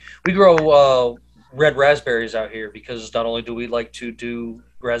we grow red raspberries out here because not only do we like to do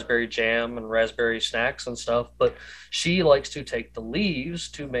raspberry jam and raspberry snacks and stuff, but she likes to take the leaves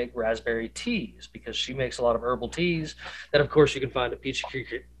to make raspberry teas because she makes a lot of herbal teas that, of course, you can find at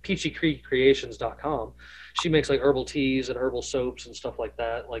peachycreations.com. She makes herbal teas and herbal soaps and stuff like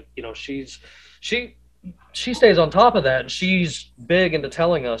that. She stays on top of that, and she's big into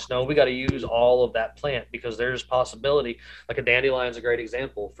telling us, no, we got to use all of that plant because there's possibility. A dandelion's a great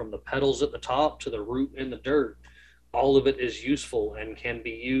example. From the petals at the top to the root in the dirt, all of it is useful and can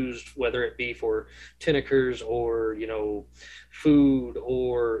be used, whether it be for tinnikers or, food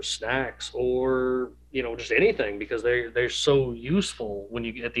or snacks or, just anything, because they're so useful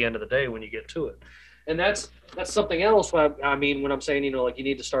at the end of the day when you get to it. And that's something else. I mean, when I'm saying, you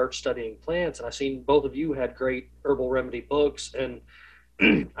need to start studying plants, and I've seen both of you had great herbal remedy books, and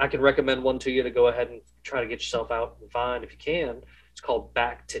I can recommend one to you to go ahead and try to get yourself out and find if you can. It's called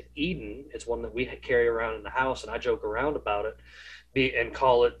Back to Eden. It's one that we carry around in the house, and I joke around about it and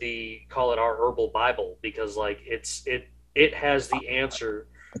call it our herbal Bible, because it has the answer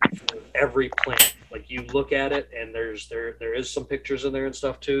for every plant. You look at it, and there is some pictures in there and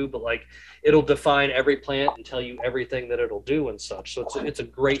stuff too, but it'll define every plant and tell you everything that it'll do and such. So it's a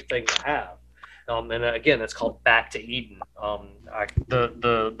great thing to have. And again, it's called Back to Eden.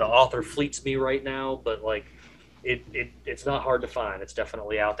 The author fleets me right now, but it's not hard to find. It's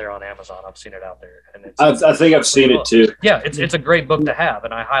definitely out there on Amazon. I've seen it out there, and I think I've seen it too. Yeah, it's a great book to have,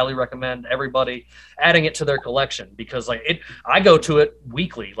 and I highly recommend everybody adding it to their collection, because I go to it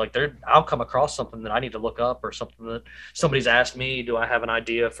weekly. I'll come across something that I need to look up, or something that somebody's asked me, do I have an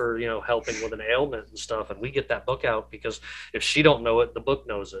idea for helping with an ailment and stuff, and we get that book out, because if she don't know it, the book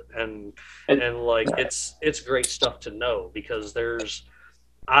knows it, and it's great stuff to know, because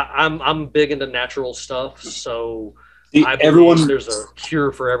I'm big into natural stuff, so I believe there's a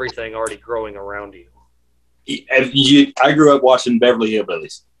cure for everything already growing around you. I grew up watching Beverly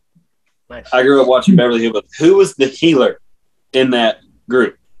Hillbillies. Nice. I grew up watching Beverly Hillbillies. Who was the healer in that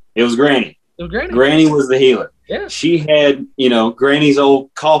group? It was Granny. Granny was the healer. Yeah. She had, Granny's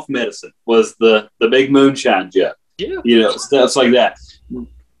old cough medicine was the big moonshine jug. Yeah. Stuff like that.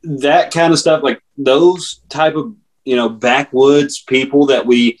 That kind of stuff, those type of backwoods people that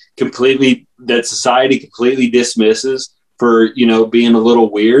society completely dismisses for, being a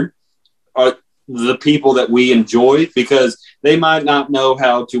little weird, are the people that we enjoy, because they might not know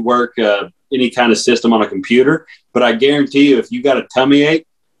how to work any kind of system on a computer, but I guarantee you, if you got a tummy ache,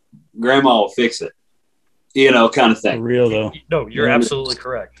 grandma will fix it, kind of thing. For real though. No, you're absolutely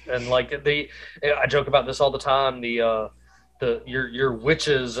correct. And I joke about this all the time. Your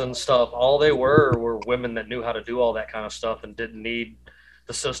witches and stuff, all they were women that knew how to do all that kind of stuff and didn't need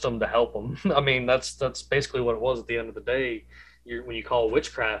the system to help them. I mean, that's basically what it was at the end of the day. When you call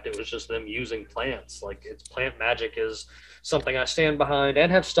witchcraft, it was just them using plants. It's plant magic is something I stand behind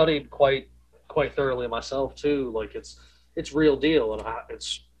and have studied quite thoroughly myself too. It's real deal, and I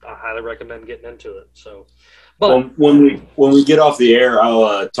highly recommend getting into it. So. But when we get off the air,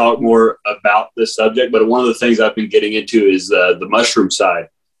 I'll talk more about this subject. But one of the things I've been getting into is the mushroom side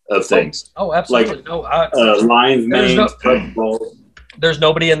of things. Oh, absolutely. Lion's mane. There's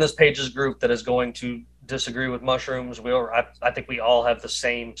nobody in this pages group that is going to disagree with mushrooms. I think we all have the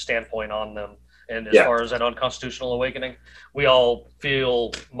same standpoint on them. And as far as an Unconstitutional Awakening, we all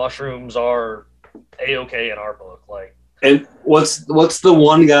feel mushrooms are A-okay in our book. Like, and what's the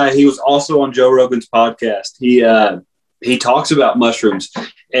one guy? He was also on Joe Rogan's podcast. He talks about mushrooms,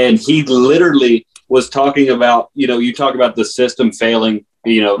 and he literally was talking about, you talk about the system failing,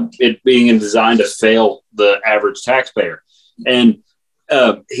 it being designed to fail the average taxpayer, and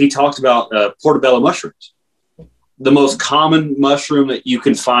he talked about portobello mushrooms, the most common mushroom that you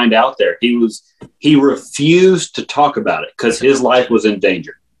can find out there. He refused to talk about it because his life was in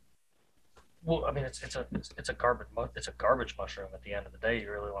danger. Well, I mean, it's a garbage mushroom. At the end of the day,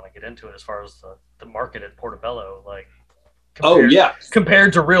 you really want to get into it as far as the market at Portobello, like.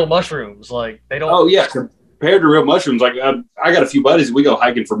 Compared to real mushrooms, like they don't. Oh yeah, compared to real mushrooms, like I got a few buddies. We go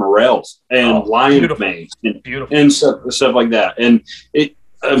hiking for morels and lion mane and stuff like that. And it,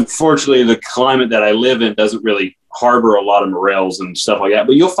 unfortunately, the climate that I live in doesn't really harbor a lot of morels and stuff like that.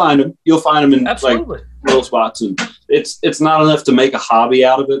 But you'll find them. You'll find them in like little spots, and it's not enough to make a hobby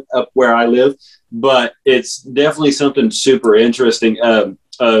out of it up where I live, but it's definitely something super interesting.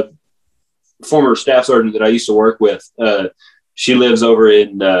 Former staff sergeant that I used to work with, she lives over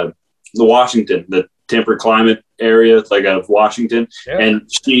in the Washington, the temperate climate area, like of Washington, and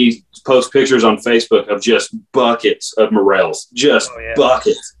she posts pictures on Facebook of just buckets of morels,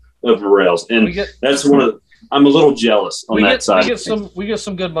 buckets of morels, and that's one of. I'm a little jealous on that side. We get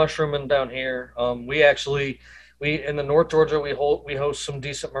some good mushrooming down here. We in the North Georgia we host some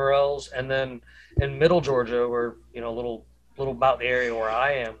decent morels, and then in Middle Georgia, where a little about the area where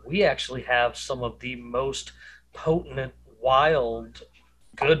I am, we actually have some of the most potent, wild,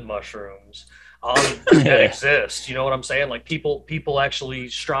 good mushrooms that exist. You know what I'm saying? Like people actually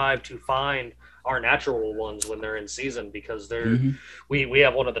strive to find our natural ones when they're in season, because they're we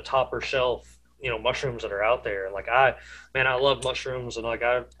have one of the topper shelf mushrooms that are out there. Like I love mushrooms, and like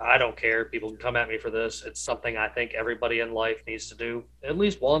I don't care. People can come at me for this. It's something I think everybody in life needs to do at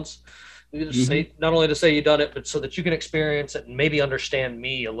least once. You just say, not only to say you've done it, but so that you can experience it and maybe understand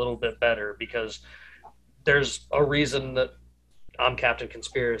me a little bit better, because there's a reason that I'm Captain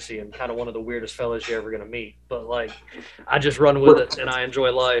Conspiracy and kind of one of the weirdest fellas you're ever going to meet. But like, I just run with it and I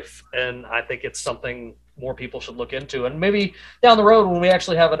enjoy life. And I think it's something more people should look into. And maybe down the road, when we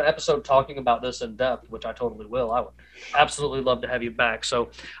actually have an episode talking about this in depth, which I totally will, I would absolutely love to have you back. So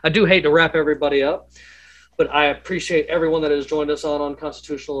I do hate to wrap everybody up, but I appreciate everyone that has joined us on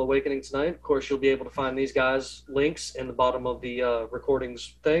Unconstitutional Awakening tonight. Of course, you'll be able to find these guys' links in the bottom of the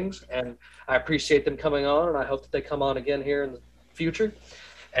recordings things. And I appreciate them coming on, and I hope that they come on again here in the future.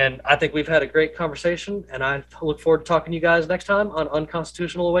 And I think we've had a great conversation, and I look forward to talking to you guys next time on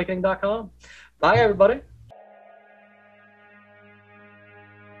unconstitutionalawakening.com. Bye, everybody.